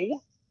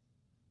 No.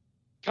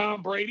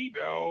 Tom Brady?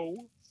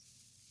 No.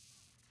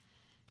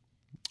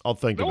 I'll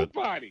think of it.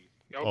 Nobody.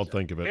 Okay. I'll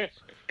think of it.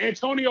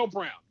 Antonio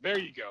Brown. There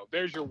you go.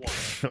 There's your one.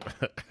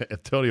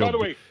 By the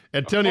way,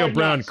 Antonio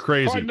Brown, Knocks,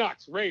 crazy. Hard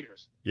Knocks,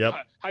 Raiders. Yep.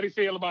 How do you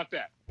feel about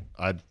that?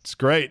 It's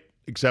great,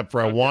 except for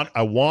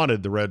I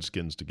wanted the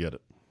Redskins to get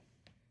it.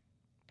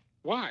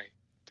 Why?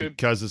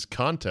 Because it's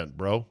content,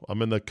 bro.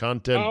 I'm in the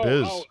content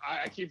biz. Oh,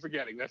 I keep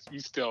forgetting. That's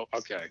you still.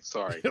 Okay,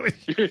 sorry.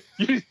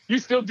 you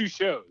still do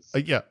shows.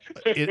 Yeah.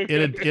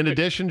 In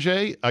addition,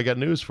 Jay, I got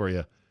news for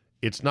you.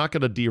 It's not going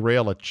to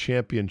derail a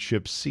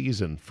championship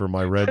season for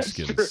my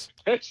Redskins.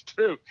 That's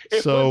true.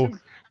 So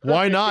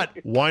why not?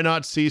 Why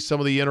not see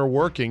some of the inner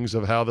workings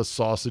of how the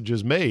sausage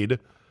is made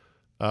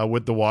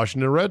with the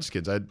Washington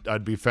Redskins?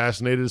 I'd be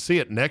fascinated to see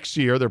it. Next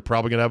year, they're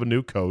probably going to have a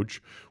new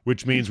coach,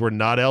 which means we're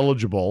not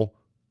eligible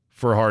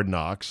for Hard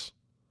Knocks.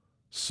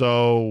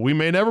 So we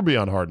may never be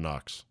on Hard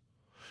Knocks.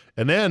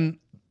 And then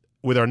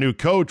with our new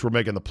coach, we're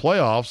making the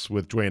playoffs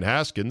with Dwayne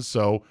Haskins.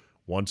 So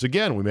once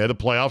again, we made the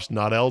playoffs,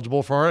 not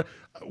eligible for Hard.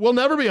 We'll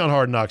never be on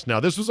Hard Knocks now.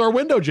 This was our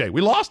window, Jay.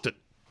 We lost it.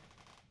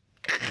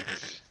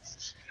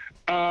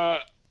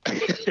 Are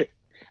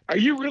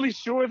you really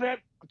sure that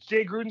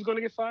Jay Gruden's going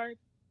to get fired?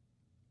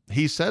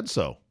 He said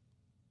so.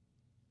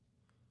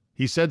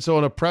 He said so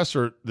in a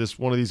presser,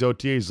 one of these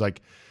OTAs,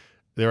 like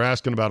they're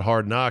asking about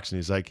Hard Knocks, and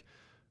he's like,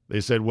 they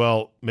said,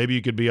 well, maybe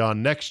you could be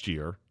on next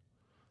year.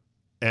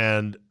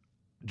 And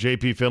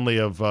JP Finley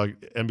of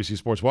NBC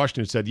Sports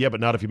Washington said, yeah,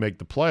 but not if you make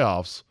the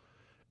playoffs.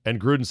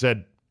 And Gruden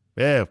said,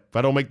 yeah, if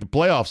I don't make the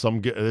playoffs,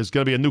 there's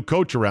going to be a new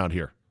coach around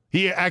here.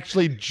 He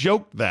actually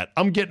joked that.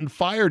 I'm getting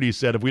fired, he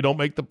said, if we don't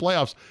make the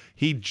playoffs.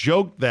 He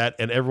joked that,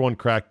 and everyone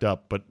cracked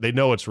up, but they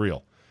know it's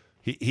real.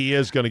 He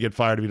is going to get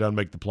fired if he doesn't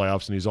make the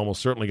playoffs, and he's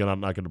almost certainly not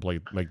going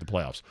to make the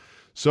playoffs.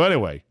 So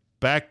anyway,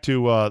 back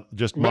to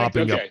just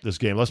mopping up this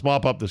game. Let's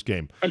mop up this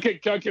game. Okay,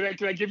 can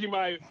I give you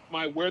my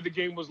where the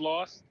game was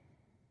lost?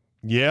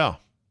 Yeah.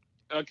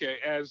 Okay,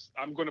 as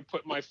I'm going to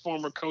put my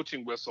former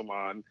coaching whistle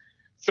on.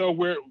 So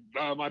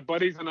my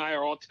buddies and I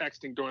are all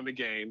texting during the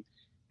game,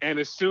 and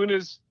as soon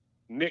as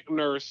Nick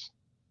Nurse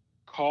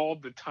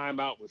called the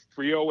timeout with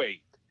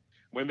 3:08,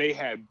 when they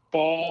had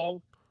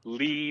ball,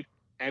 lead,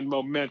 and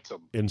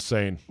momentum.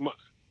 Insane.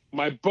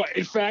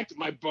 In fact,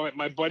 my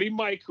buddy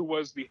Mike, who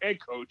was the head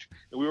coach,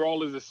 and we were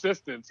all his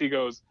assistants, he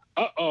goes,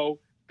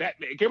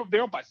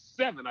 they're up by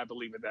 7, I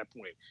believe, at that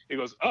point. He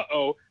goes,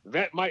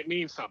 that might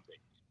mean something.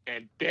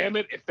 And damn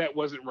it, if that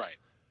wasn't right.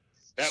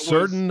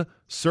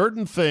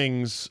 Certain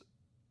things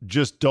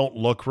just don't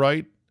look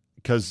right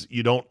because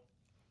you don't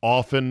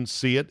often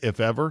see it, if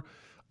ever.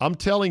 I'm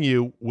telling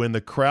you, when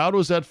the crowd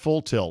was at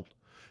full tilt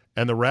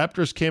and the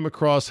Raptors came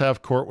across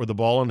half court with the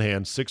ball in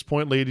hand,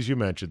 6-point lead, as you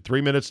mentioned, 3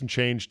 minutes and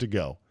change to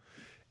go,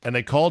 and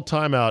they called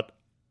timeout,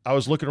 I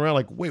was looking around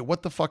like, wait,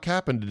 what the fuck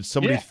happened?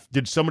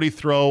 Did somebody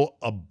throw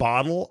a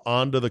bottle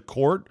onto the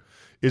court?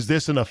 Is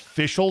this an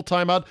official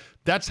timeout?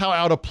 That's how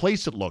out of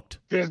place it looked.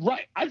 That's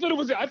right. I thought it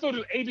was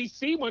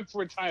ABC went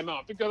for a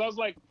timeout because I was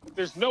like,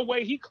 there's no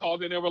way he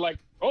called it. And they were like,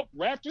 oh,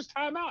 ref just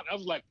timeout. I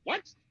was like,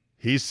 what?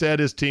 He said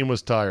his team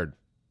was tired.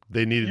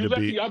 They needed to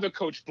be. You let the other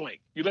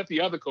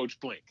coach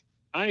blink.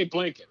 I ain't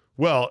blinking.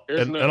 Well,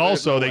 and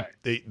also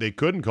they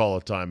couldn't call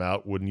a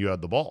timeout when you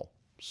had the ball.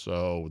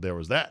 So there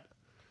was that.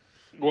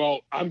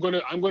 Well, I'm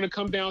gonna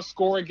come down,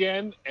 score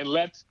again, and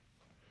let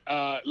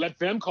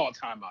them call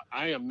timeout.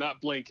 I am not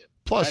blinking.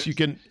 Plus,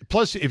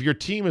 if your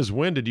team is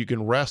winded, you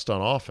can rest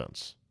on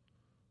offense.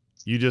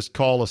 You just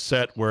call a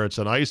set where it's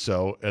an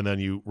ISO, and then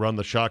you run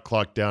the shot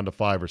clock down to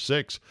 5 or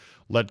 6.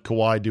 Let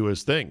Kawhi do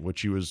his thing,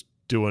 which he was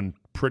doing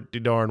pretty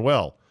darn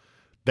well.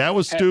 That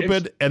was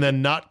stupid, and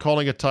then not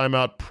calling a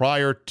timeout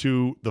prior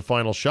to the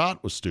final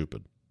shot was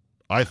stupid,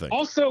 I think.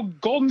 Also,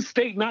 Golden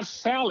State not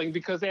fouling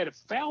because they had a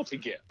foul to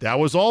get. That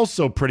was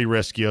also pretty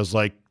risky. I was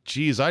like,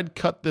 geez, I'd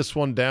cut this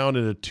one down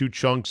into 2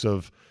 chunks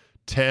of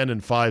 10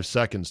 and 5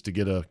 seconds to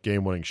get a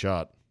game-winning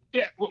shot.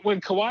 Yeah, when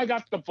Kawhi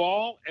got the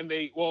ball and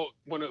a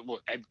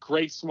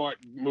great smart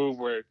move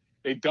where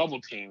they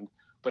double-teamed,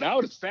 but I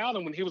would have fouled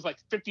him when he was like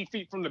 50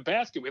 feet from the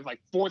basket with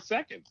like 4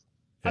 seconds.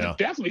 I'd have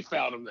definitely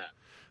fouled him then.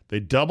 They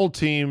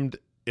double-teamed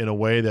in a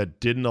way that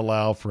didn't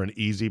allow for an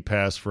easy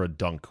pass for a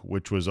dunk,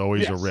 which was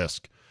always a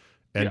risk.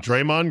 And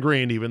Draymond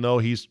Green, even though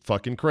he's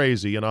fucking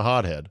crazy and a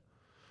hothead,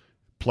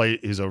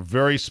 he's a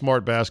very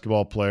smart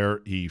basketball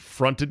player. He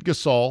fronted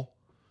Gasol,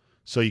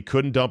 so he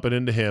couldn't dump it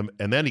into him,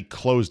 and then he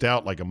closed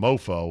out like a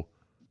mofo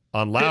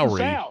on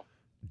Lowry.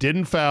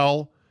 Didn't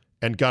foul,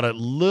 and got a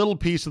little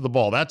piece of the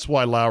ball. That's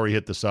why Lowry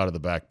hit the side of the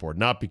backboard,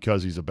 not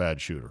because he's a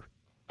bad shooter.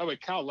 Oh, wait,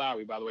 Kyle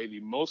Lowry, by the way, the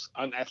most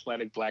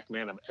unathletic black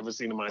man I've ever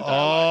seen in my entire life.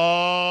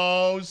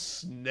 Oh,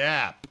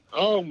 snap.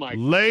 Oh, my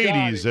God.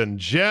 Ladies and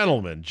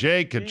gentlemen,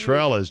 Jay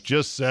Cottrell has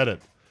just said it.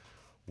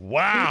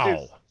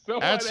 Wow.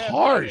 That's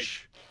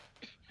harsh.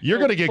 You're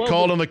going to get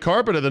called on the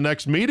carpet at the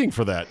next meeting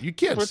for that. You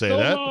can't say that.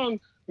 For so long,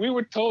 we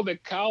were told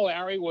that Kyle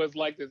Lowry was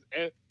like this.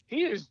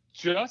 He is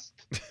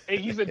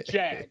he's a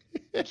jag.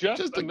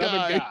 Just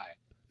another guy.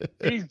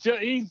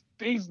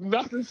 He's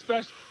nothing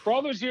special. For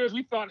all those years,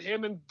 we thought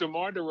him and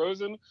DeMar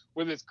DeRozan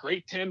were this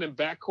great tandem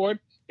backcourt.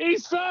 He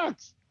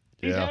sucks.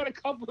 He's had a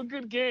couple of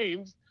good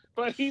games,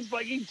 but he's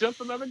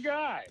just another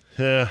guy.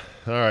 Yeah.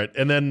 All right.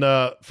 And then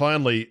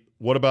finally,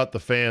 what about the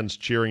fans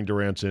cheering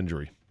Durant's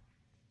injury?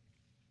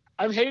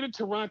 I've hated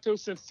Toronto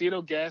since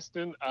Tito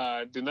Gaston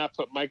did not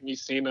put Mike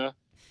Mussina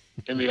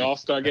in the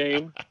All-Star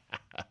game.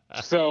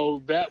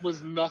 So that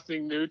was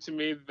nothing new to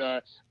me,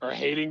 or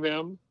hating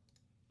them.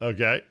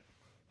 Okay.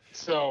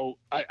 So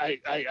I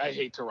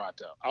hate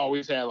Toronto. I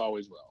always have,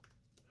 always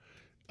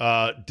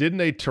will.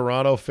 Didn't a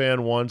Toronto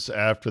fan once,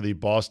 after the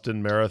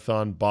Boston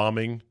Marathon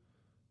bombing,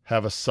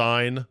 have a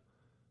sign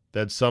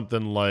that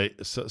something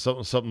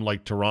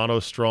like Toronto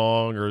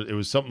Strong, or it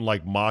was something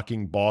like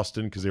mocking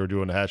Boston because they were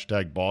doing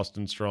hashtag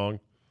Boston Strong?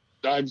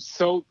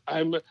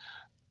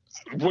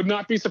 Would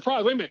not be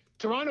surprised. Wait a minute.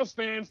 Toronto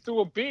fans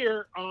threw a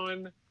beer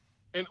on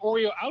an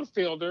Oriole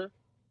outfielder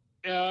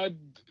during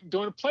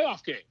a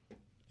playoff game.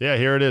 Yeah,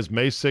 here it is,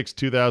 May 6,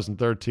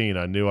 2013.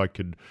 I knew I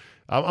could.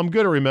 I'm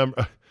going to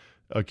remember.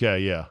 Okay,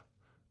 yeah.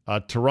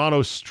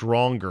 Toronto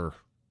Stronger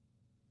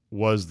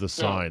was the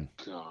sign.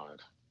 Oh,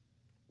 God.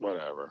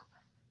 Whatever.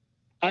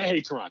 I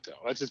hate Toronto.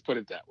 Let's just put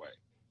it that way.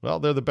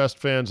 Well, they're the best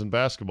fans in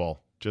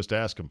basketball. Just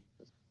ask them.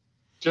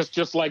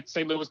 Just like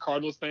St. Louis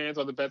Cardinals fans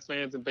are the best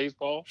fans in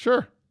baseball?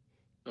 Sure.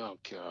 Oh,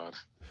 God.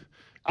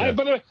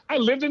 Yeah. I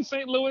lived in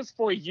St. Louis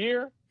for a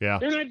year. Yeah.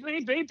 They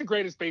ain't the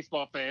greatest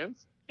baseball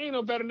fans. They ain't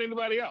no better than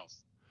anybody else.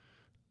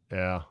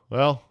 Yeah.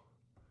 Well,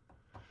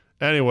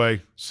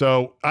 anyway,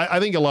 so I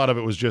think a lot of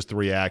it was just the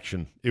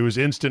reaction. It was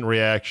instant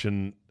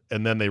reaction,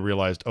 and then they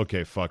realized,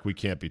 okay, fuck, we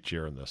can't be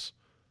cheering this.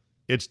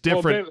 It's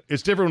different.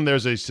 It's different when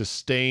there's a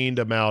sustained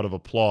amount of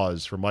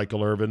applause for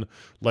Michael Irvin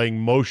laying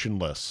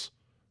motionless,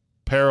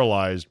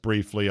 paralyzed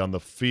briefly on the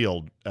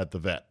field at the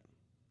Vet.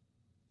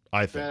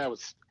 I think. That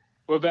was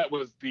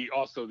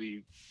also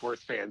the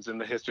worst fans in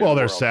the history. Well, of the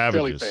they're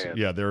world. savages.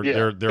 Yeah,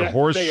 they're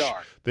horse.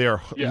 They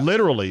are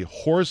literally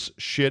horse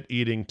shit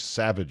eating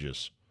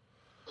savages.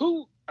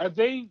 Who are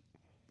they?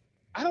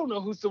 I don't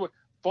know who's the worst.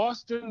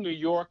 Boston, New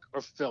York,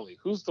 or Philly?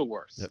 Who's the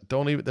worst?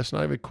 That's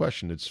not even a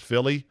question. It's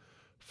Philly,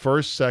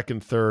 first,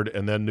 second, third,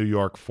 and then New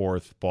York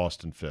fourth,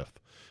 Boston fifth.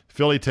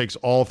 Philly takes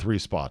all 3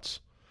 spots.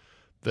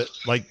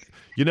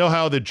 You know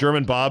how the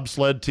German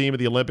bobsled team at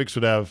the Olympics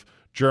would have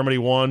Germany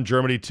 1,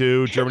 Germany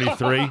 2, Germany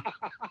 3?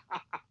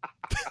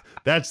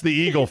 That's the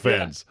Eagle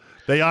fans. Yeah.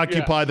 They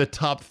occupy the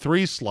top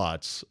 3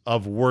 slots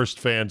of worst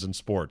fans in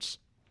sports.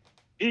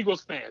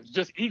 Eagles fans,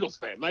 just Eagles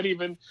fans, not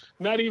even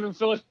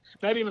Philly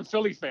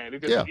fan.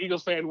 It's just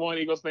Eagles fan 1,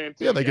 Eagles fan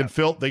 2. Yeah, they can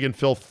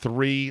fill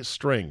 3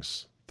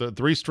 strings.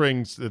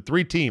 The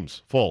 3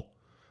 teams full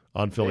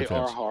on Philly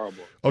fans. They are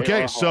horrible.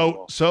 Okay,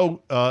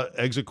 so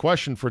exit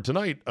question for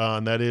tonight,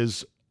 and that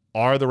is,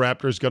 are the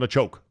Raptors going to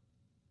choke?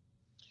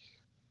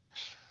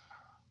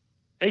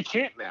 They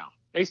can't now.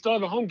 They still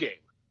have a home game.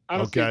 I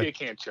don't Okay. see they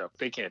can't choke.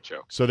 They can't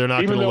choke. So they're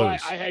not going to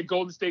lose. I had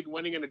Golden State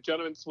winning in a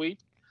gentleman's sweep,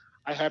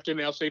 I have to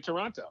now say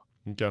Toronto.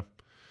 Okay.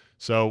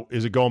 So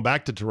is it going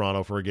back to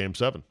Toronto for a Game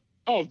 7?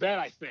 Oh, that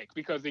I think,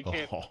 because you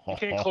can't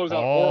close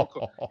out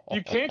Oracle.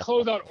 You can't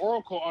close out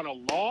Oracle on a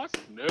loss.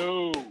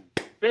 No,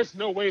 there's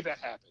no way that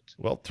happened.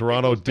 Well,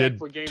 Toronto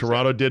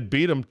did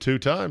beat them 2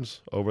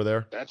 times over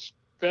there.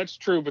 That's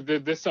true, but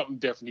there's something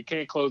different. You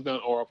can't close down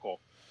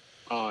Oracle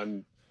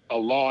on a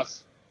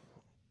loss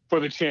for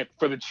the chip.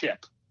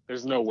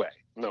 There's no way.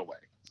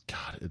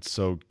 God,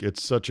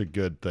 it's such a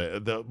good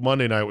thing. The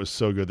Monday night was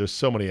so good. There's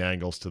so many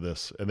angles to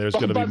this, and there's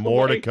going to be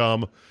more to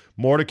come.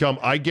 More to come.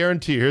 I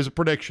guarantee you. Here's a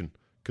prediction,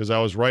 because I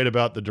was right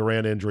about the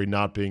Durant injury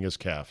not being his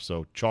calf.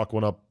 So chalk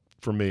one up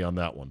for me on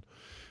that one.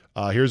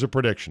 Here's a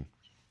prediction.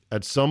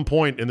 At some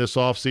point in this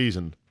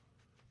offseason,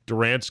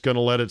 Durant's going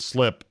to let it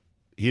slip.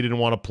 He didn't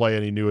want to play,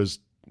 and he knew his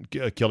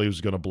Achilles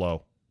was going to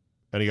blow,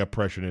 and he got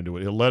pressured into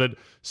it. He'll let it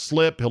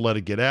slip. He'll let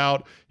it get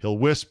out. He'll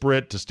whisper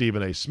it to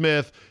Stephen A.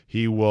 Smith.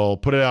 He will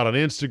put it out on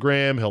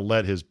Instagram. He'll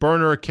let his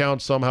burner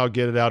account somehow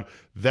get it out.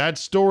 That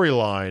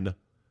storyline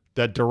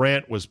that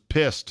Durant was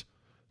pissed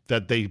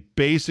that they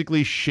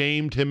basically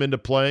shamed him into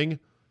playing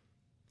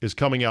is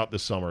coming out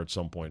this summer at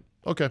some point.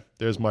 Okay,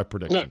 there's my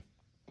prediction.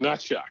 No,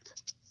 not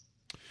shocked.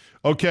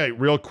 Okay,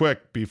 real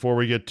quick before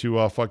we get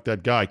to fuck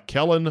that guy,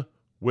 Kellen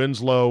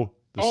Winslow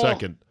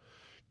II,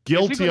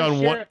 guilty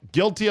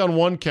on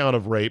one count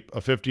of rape,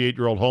 a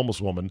 58-year-old homeless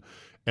woman,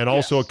 and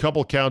also a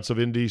couple counts of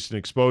indecent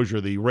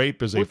exposure. The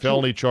rape is a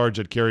felony charge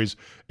that carries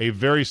a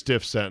very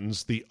stiff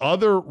sentence. The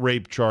other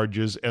rape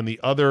charges and the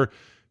other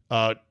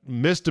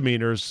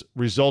misdemeanors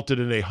resulted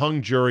in a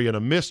hung jury and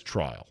a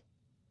mistrial.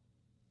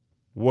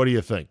 What do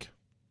you think?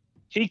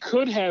 He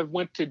could have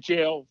went to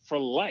jail for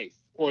life,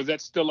 or is that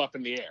still up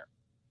in the air?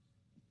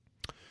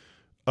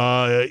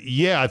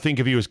 Yeah, I think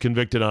if he was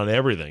convicted on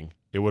everything,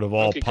 it would have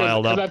all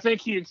piled up. I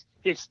think he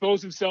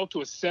exposed himself to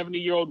a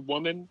 70-year-old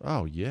woman.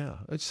 Oh, yeah.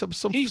 It's some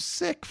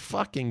sick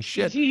fucking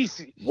shit.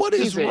 What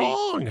is is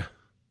wrong?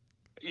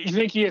 You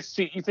think he has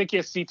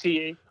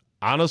CTE?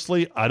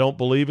 Honestly, I don't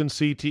believe in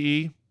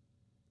CTE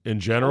in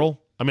general.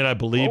 I mean, I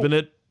believe in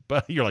it,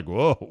 but you're like,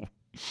 whoa.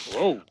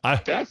 Whoa.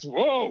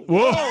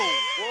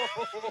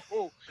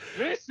 Whoa.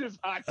 This is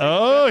hot take.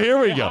 Oh, here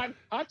we go.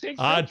 Hot take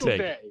Central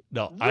Day.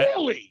 No,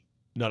 really?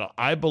 No.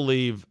 I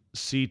believe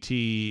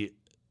CTE,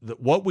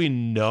 what we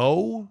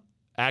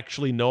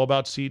actually know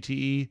about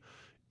CTE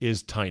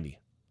is tiny.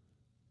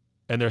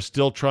 And they're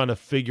still trying to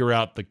figure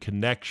out the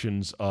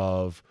connections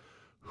of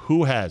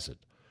who has it,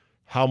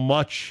 how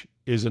much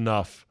is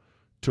enough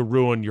to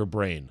ruin your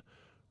brain,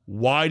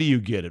 why do you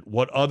get it,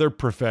 what other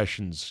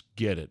professions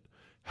get it,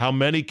 how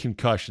many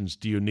concussions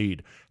do you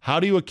need, how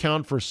do you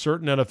account for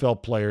certain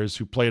NFL players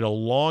who played a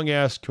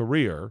long-ass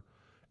career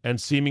and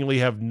seemingly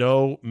have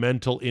no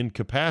mental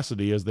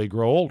incapacity as they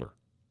grow older?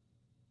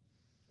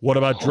 What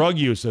about drug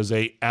use as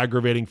a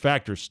aggravating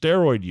factor?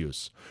 Steroid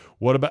use?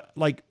 What about,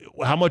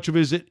 how much of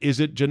it is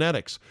it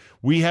genetics?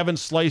 We haven't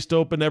sliced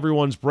open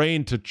everyone's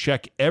brain to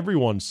check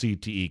everyone's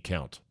CTE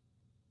count.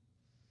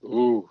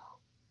 Ooh.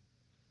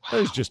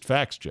 It's just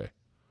facts, Jay.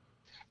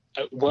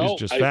 It's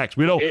just facts.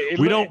 We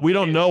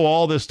don't know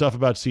all this stuff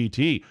about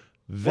CTE.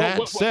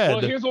 That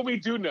said, here's what we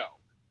do know: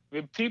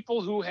 the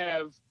people who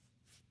have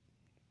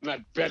not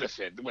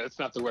benefit. That's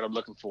not the word I'm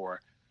looking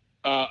for.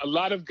 A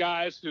lot of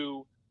guys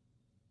who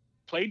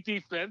played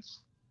defense,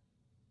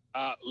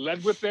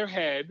 led with their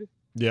head.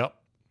 Yep.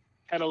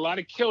 Had a lot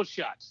of kill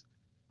shots.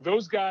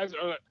 Those guys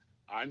are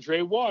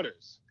Andre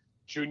Waters,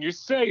 Junior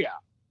Seau.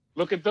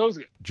 Look at those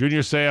guys.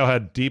 Junior Seau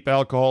had deep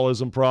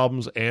alcoholism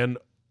problems and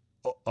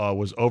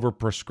was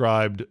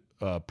overprescribed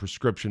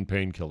prescription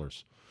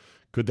painkillers.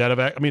 Could that have...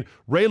 I mean,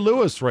 Ray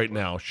Lewis right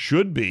now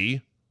should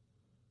be,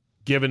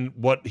 given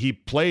what he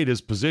played,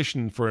 his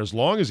position for as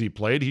long as he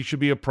played, he should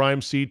be a prime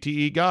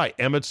CTE guy.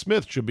 Emmitt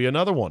Smith should be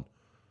another one.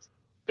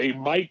 They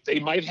might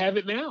have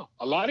it now.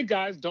 A lot of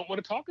guys don't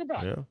want to talk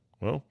about it. Yeah,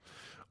 well,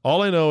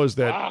 all I know is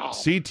that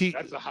CTE...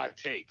 That's a hot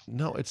take.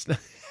 No, it's not...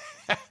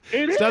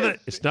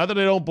 It's not that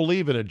I don't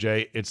believe in it,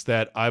 Jay. It's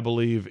that I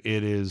believe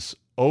it is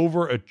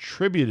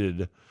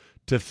over-attributed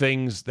to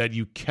things that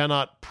you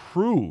cannot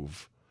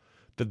prove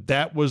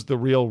that was the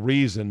real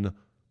reason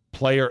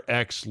player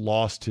X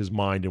lost his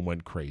mind and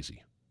went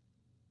crazy.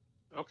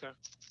 Okay.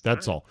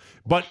 That's all.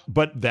 But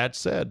that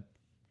said,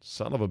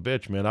 son of a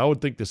bitch, man, I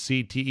would think the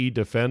CTE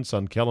defense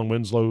on Kellen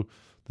Winslow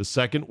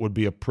II would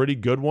be a pretty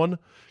good one,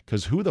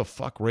 because who the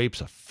fuck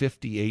rapes a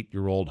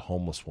 58-year-old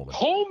homeless woman?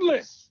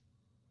 Homeless!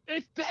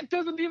 That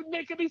doesn't even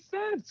make any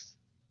sense.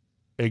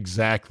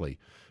 Exactly.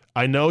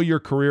 I know your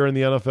career in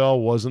the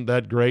NFL wasn't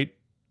that great.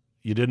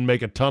 You didn't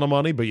make a ton of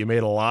money, but you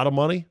made a lot of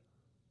money.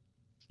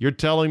 You're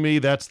telling me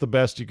that's the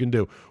best you can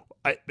do.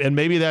 And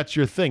maybe that's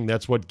your thing.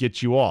 That's what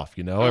gets you off.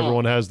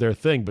 Everyone has their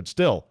thing, but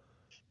still,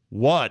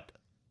 what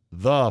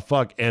the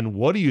fuck? And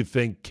what do you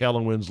think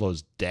Kellen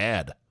Winslow's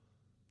dad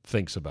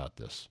thinks about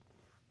this?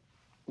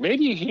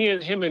 Maybe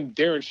him and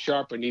Darren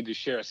Sharper need to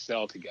share a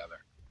cell together.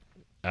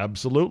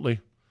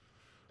 Absolutely.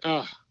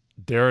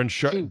 Darren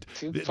Sharp.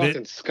 Two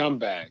fucking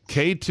scumbags.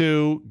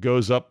 K2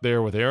 goes up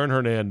there with Aaron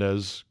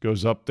Hernandez,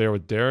 goes up there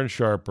with Darren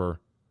Sharper,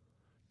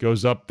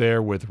 goes up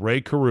there with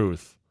Ray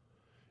Caruth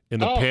in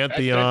the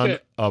pantheon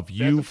of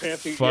you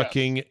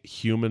fucking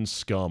human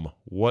scum.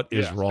 What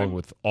is wrong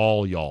with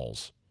all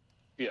y'alls?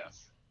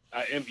 Yes.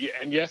 And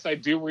yes, I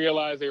do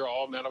realize they are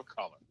all men of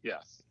color.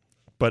 Yes.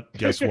 But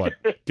guess what?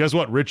 Guess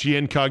what? Richie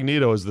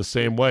Incognito is the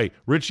same way.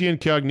 Richie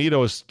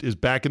Incognito is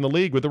back in the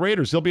league with the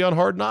Raiders. He'll be on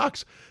Hard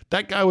Knocks.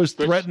 That guy was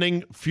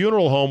threatening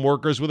funeral home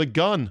workers with a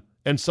gun,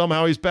 and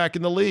somehow he's back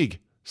in the league.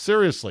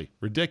 Seriously.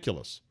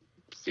 Ridiculous.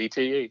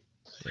 CTE.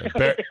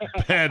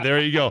 There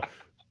you go.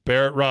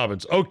 Barrett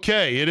Robbins.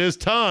 Okay, it is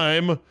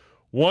time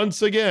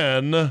once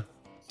again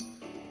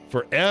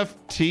for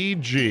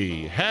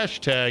FTG.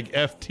 Hashtag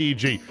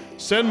FTG.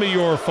 Send me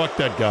your fuck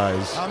that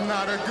guys. I'm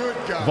not a good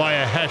guy.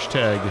 Via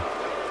hashtag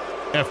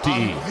FTE.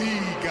 I'm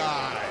the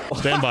guy.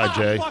 Stand by,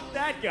 Jay. Fuck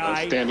that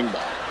guy. I'm standing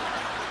by.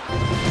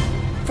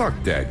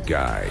 Fuck that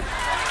guy.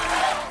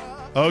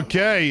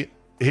 Okay,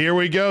 here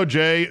we go,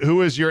 Jay.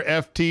 Who is your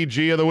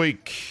FTG of the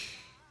week?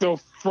 So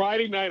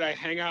Friday night I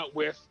hang out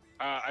with,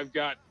 I've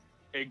got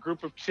a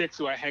group of chicks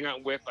who I hang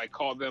out with. I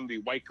call them the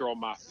White Girl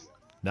Mafia.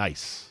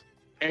 Nice.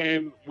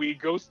 And we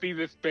go see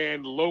this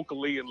band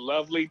locally in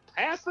lovely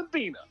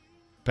Pasadena,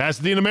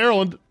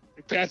 Maryland.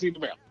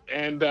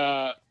 And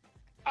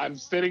I'm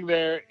sitting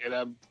there and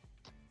I'm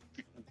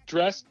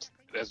dressed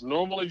as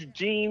normal as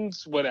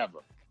jeans, whatever.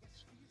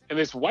 And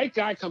this white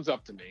guy comes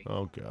up to me.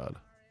 Oh, God.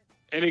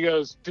 And he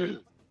goes,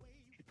 dude,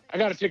 I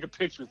got to take a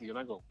picture with you. And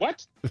I go,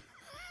 what?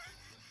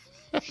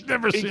 I've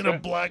never seen a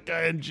black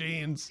guy in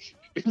jeans.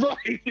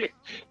 Right.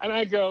 And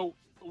I go,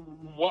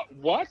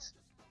 what?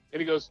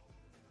 And he goes,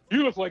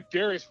 you look like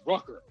Darius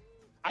Rucker.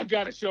 I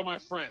got to show my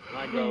friend. And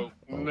I go,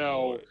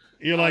 no.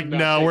 You're like,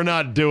 no, we're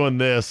not doing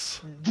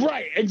this.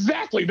 Right.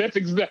 Exactly.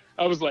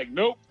 I was like,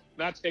 nope,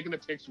 not taking a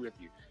picture with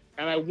you.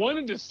 And I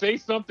wanted to say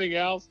something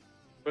else,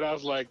 but I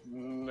was like,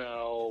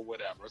 no,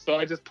 whatever. So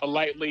I just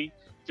politely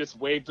just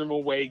waved him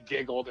away,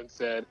 giggled, and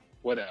said,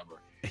 whatever.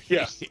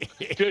 Yes.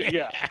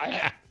 Yeah.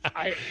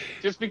 I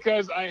just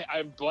because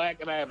I'm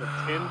black and I have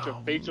a tinge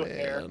of facial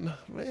hair,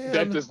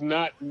 that does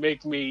not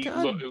make me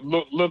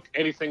look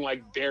anything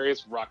like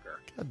Darius Rucker.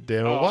 God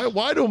damn it.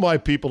 Why do my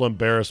people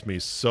embarrass me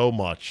so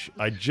much?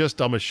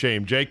 I'm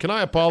ashamed. Jay, can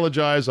I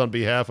apologize on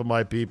behalf of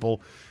my people?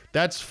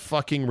 That's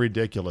fucking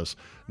ridiculous.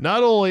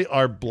 Not only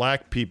are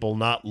black people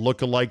not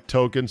look-alike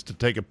tokens to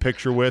take a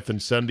picture with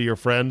and send to your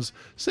friends,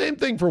 same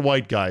thing for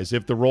white guys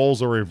if the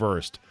roles are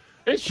reversed.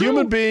 It's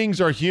human true.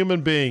 beings are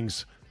human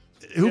beings.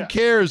 Who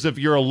cares if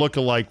you're a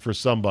look-alike for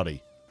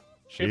somebody?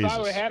 Jesus. If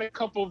I had a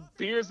couple of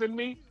beers in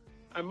me,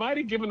 I might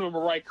have given him a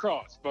right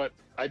cross, but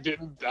I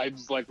didn't. I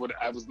was like,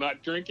 I was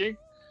not drinking,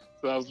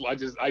 so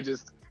I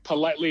just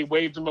politely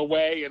waved him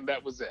away, and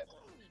that was it.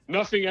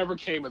 Nothing ever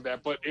came of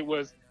that, but he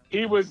was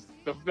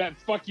that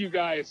fuck you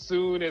guy as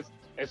soon as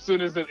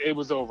it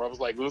was over. I was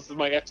like, this is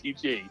my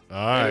FTG. All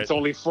right. And it's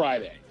only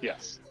Friday.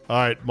 Yes. All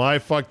right, my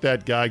fuck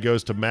that guy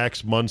goes to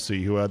Max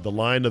Muncy, who had the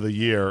line of the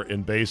year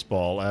in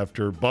baseball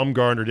after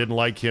Bumgarner didn't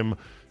like him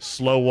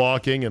slow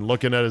walking and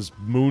looking at his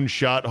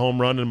moonshot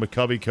home run in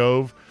McCovey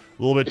Cove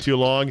a little bit too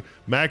long.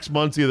 Max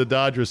Muncy of the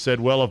Dodgers said,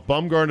 well, if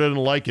Bumgarner didn't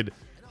like it,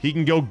 he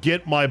can go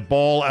get my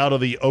ball out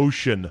of the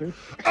ocean.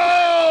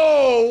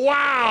 Oh,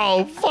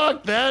 wow,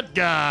 fuck that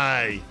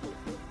guy.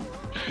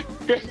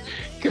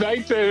 Can I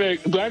tell you,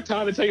 do I have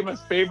time to tell you my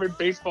favorite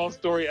baseball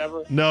story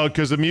ever? No,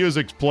 because the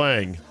music's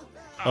playing.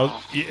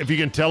 If you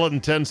can tell it in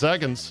 10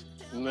 seconds.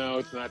 No,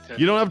 it's not 10.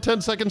 You don't have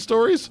 10-second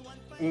stories?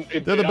 They're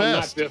the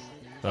best.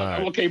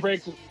 Right. Okay,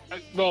 break.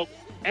 Well,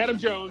 Adam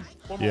Jones,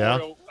 former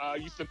Oriole,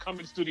 used to come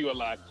in the studio a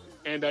lot.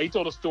 And he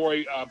told a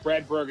story,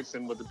 Brad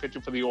Bergeson was the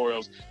pitcher for the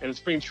Orioles. And in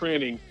spring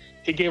training,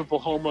 he gave up a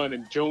home run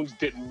and Jones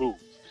didn't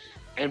move.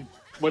 And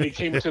when he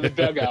came into the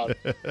dugout,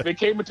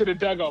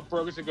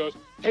 Bergeson goes,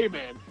 hey,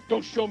 man,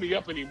 don't show me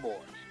up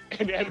anymore.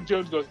 And Adam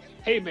Jones goes,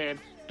 hey, man,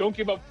 don't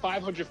give up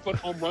 500-foot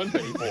home runs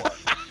anymore.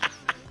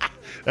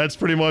 That's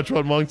pretty much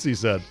what Muncy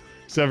said.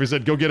 Except he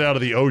said, go get out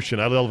of the ocean.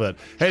 I love that.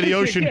 Hey, the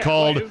ocean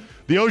called.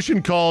 The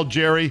ocean called,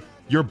 Jerry.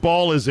 Your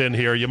ball is in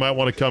here. You might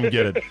want to come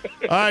get it.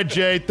 All right,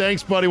 Jay.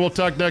 Thanks, buddy. We'll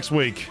talk next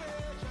week.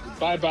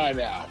 Bye-bye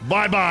now.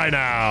 Bye-bye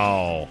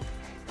now.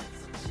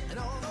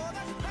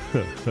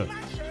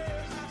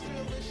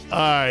 All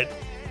right.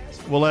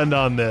 We'll end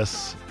on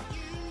this.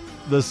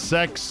 The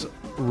sex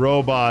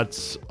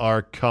robots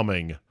are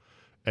coming,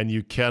 and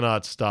you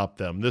cannot stop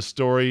them. This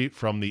story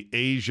from the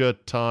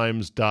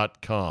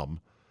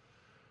AsiaTimes.com.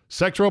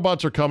 Sex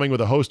robots are coming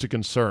with a host of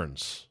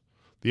concerns.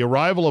 The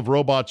arrival of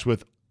robots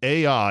with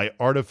AI,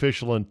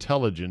 artificial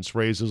intelligence,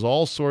 raises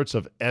all sorts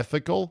of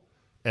ethical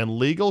and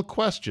legal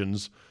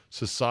questions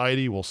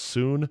society will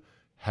soon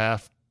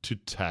have to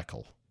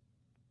tackle.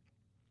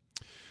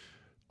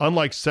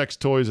 Unlike sex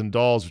toys and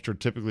dolls, which are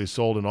typically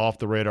sold in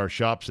off-the-radar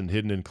shops and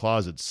hidden in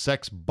closets,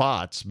 sex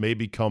bots may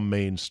become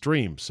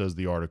mainstream, says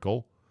the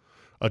article.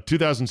 A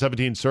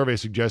 2017 survey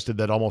suggested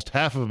that almost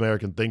half of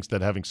Americans thinks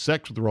that having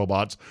sex with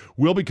robots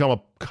will become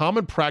a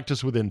common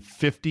practice within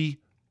 50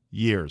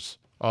 years.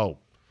 Oh,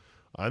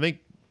 I think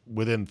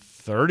within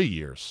 30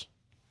 years.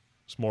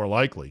 It's more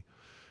likely.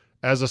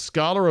 As a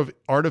scholar of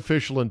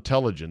artificial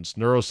intelligence,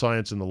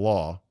 neuroscience, and the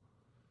law,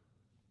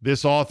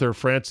 this author,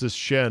 Francis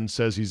Shen,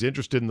 says he's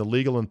interested in the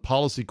legal and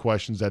policy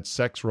questions that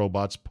sex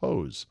robots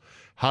pose.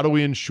 How do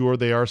we ensure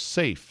they are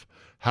safe?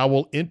 How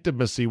will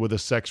intimacy with a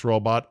sex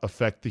robot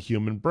affect the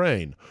human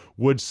brain?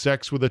 Would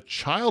sex with a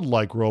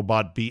childlike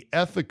robot be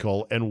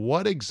ethical? And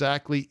what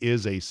exactly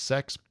is a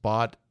sex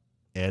bot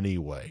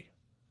anyway?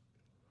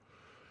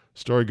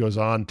 Story goes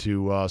on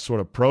to sort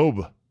of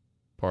probe,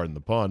 pardon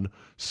the pun,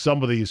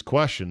 some of these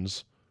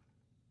questions,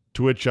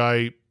 to which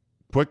I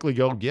quickly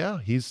go, yeah,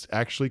 he's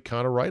actually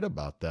kind of right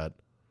about that.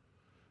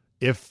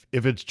 If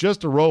it's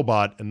just a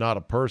robot and not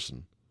a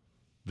person,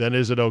 then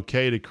is it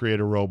okay to create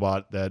a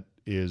robot that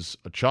is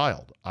a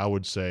child? I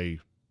would say,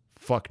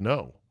 fuck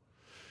no.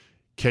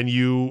 Can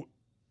you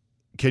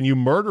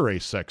murder a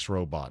sex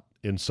robot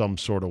in some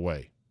sort of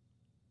way?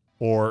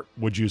 Or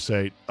would you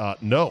say,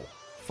 no,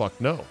 fuck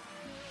no?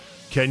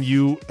 Can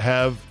you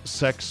have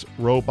sex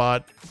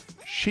robot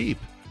sheep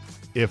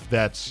if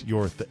that's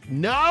your thing?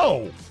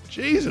 No!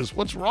 Jesus,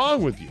 what's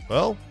wrong with you?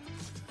 Well,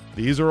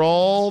 these are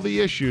all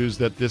the issues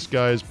that this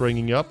guy is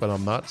bringing up, and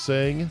I'm not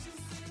saying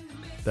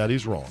that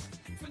he's wrong.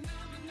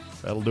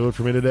 That'll do it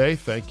for me today.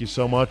 Thank you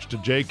so much to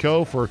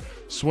Jayco for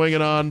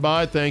swinging on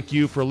by. Thank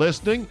you for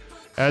listening.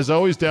 As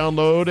always,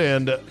 download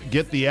and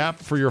get the app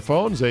for your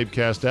phone,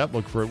 CzabeCast app.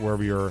 Look for it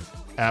wherever your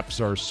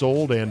apps are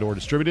sold and or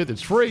distributed.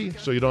 It's free,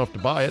 so you don't have to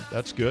buy it.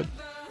 That's good.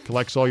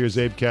 Collects all your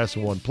CzabeCasts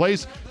in one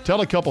place.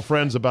 Tell a couple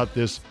friends about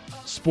this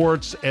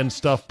sports and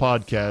stuff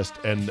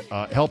podcast and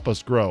help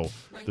us grow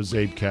the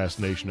CzabeCast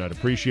Nation. I'd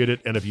appreciate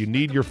it. And if you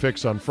need your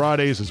fix on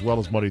Fridays as well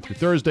as Monday through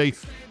Thursday,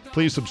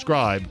 please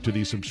subscribe to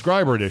the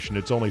subscriber edition.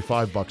 It's only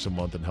 $5 a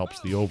month and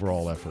helps the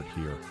overall effort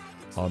here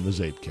on the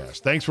CzabeCast.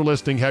 Thanks for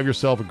listening. Have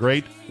yourself a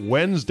great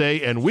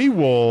Wednesday, and we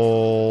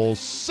will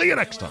see you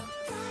next time.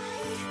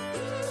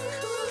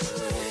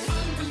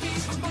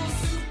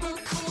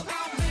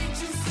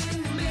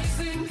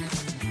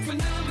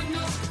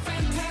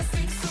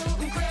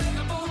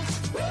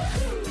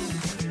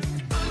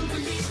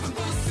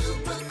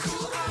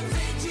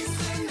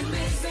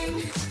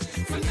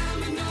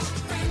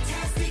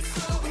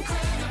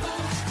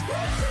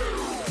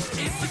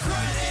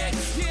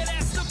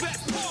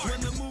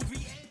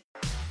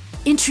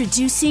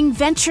 Introducing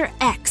Venture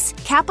X,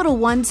 Capital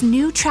One's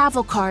new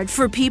travel card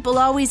for people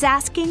always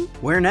asking,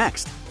 where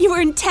next? You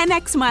earn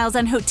 10x miles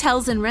on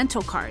hotels and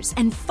rental cars,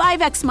 and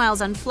 5x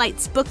miles on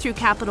flights booked through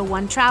Capital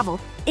One Travel,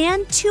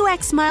 and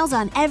 2x miles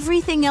on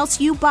everything else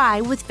you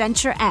buy with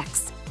Venture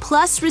X.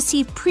 Plus,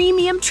 receive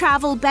premium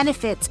travel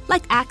benefits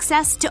like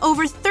access to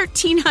over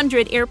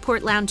 1,300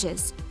 airport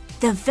lounges.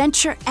 The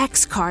Venture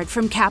X card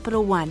from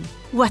Capital One.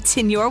 What's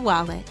in your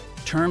wallet?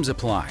 Terms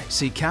apply.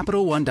 See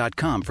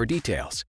CapitalOne.com for details.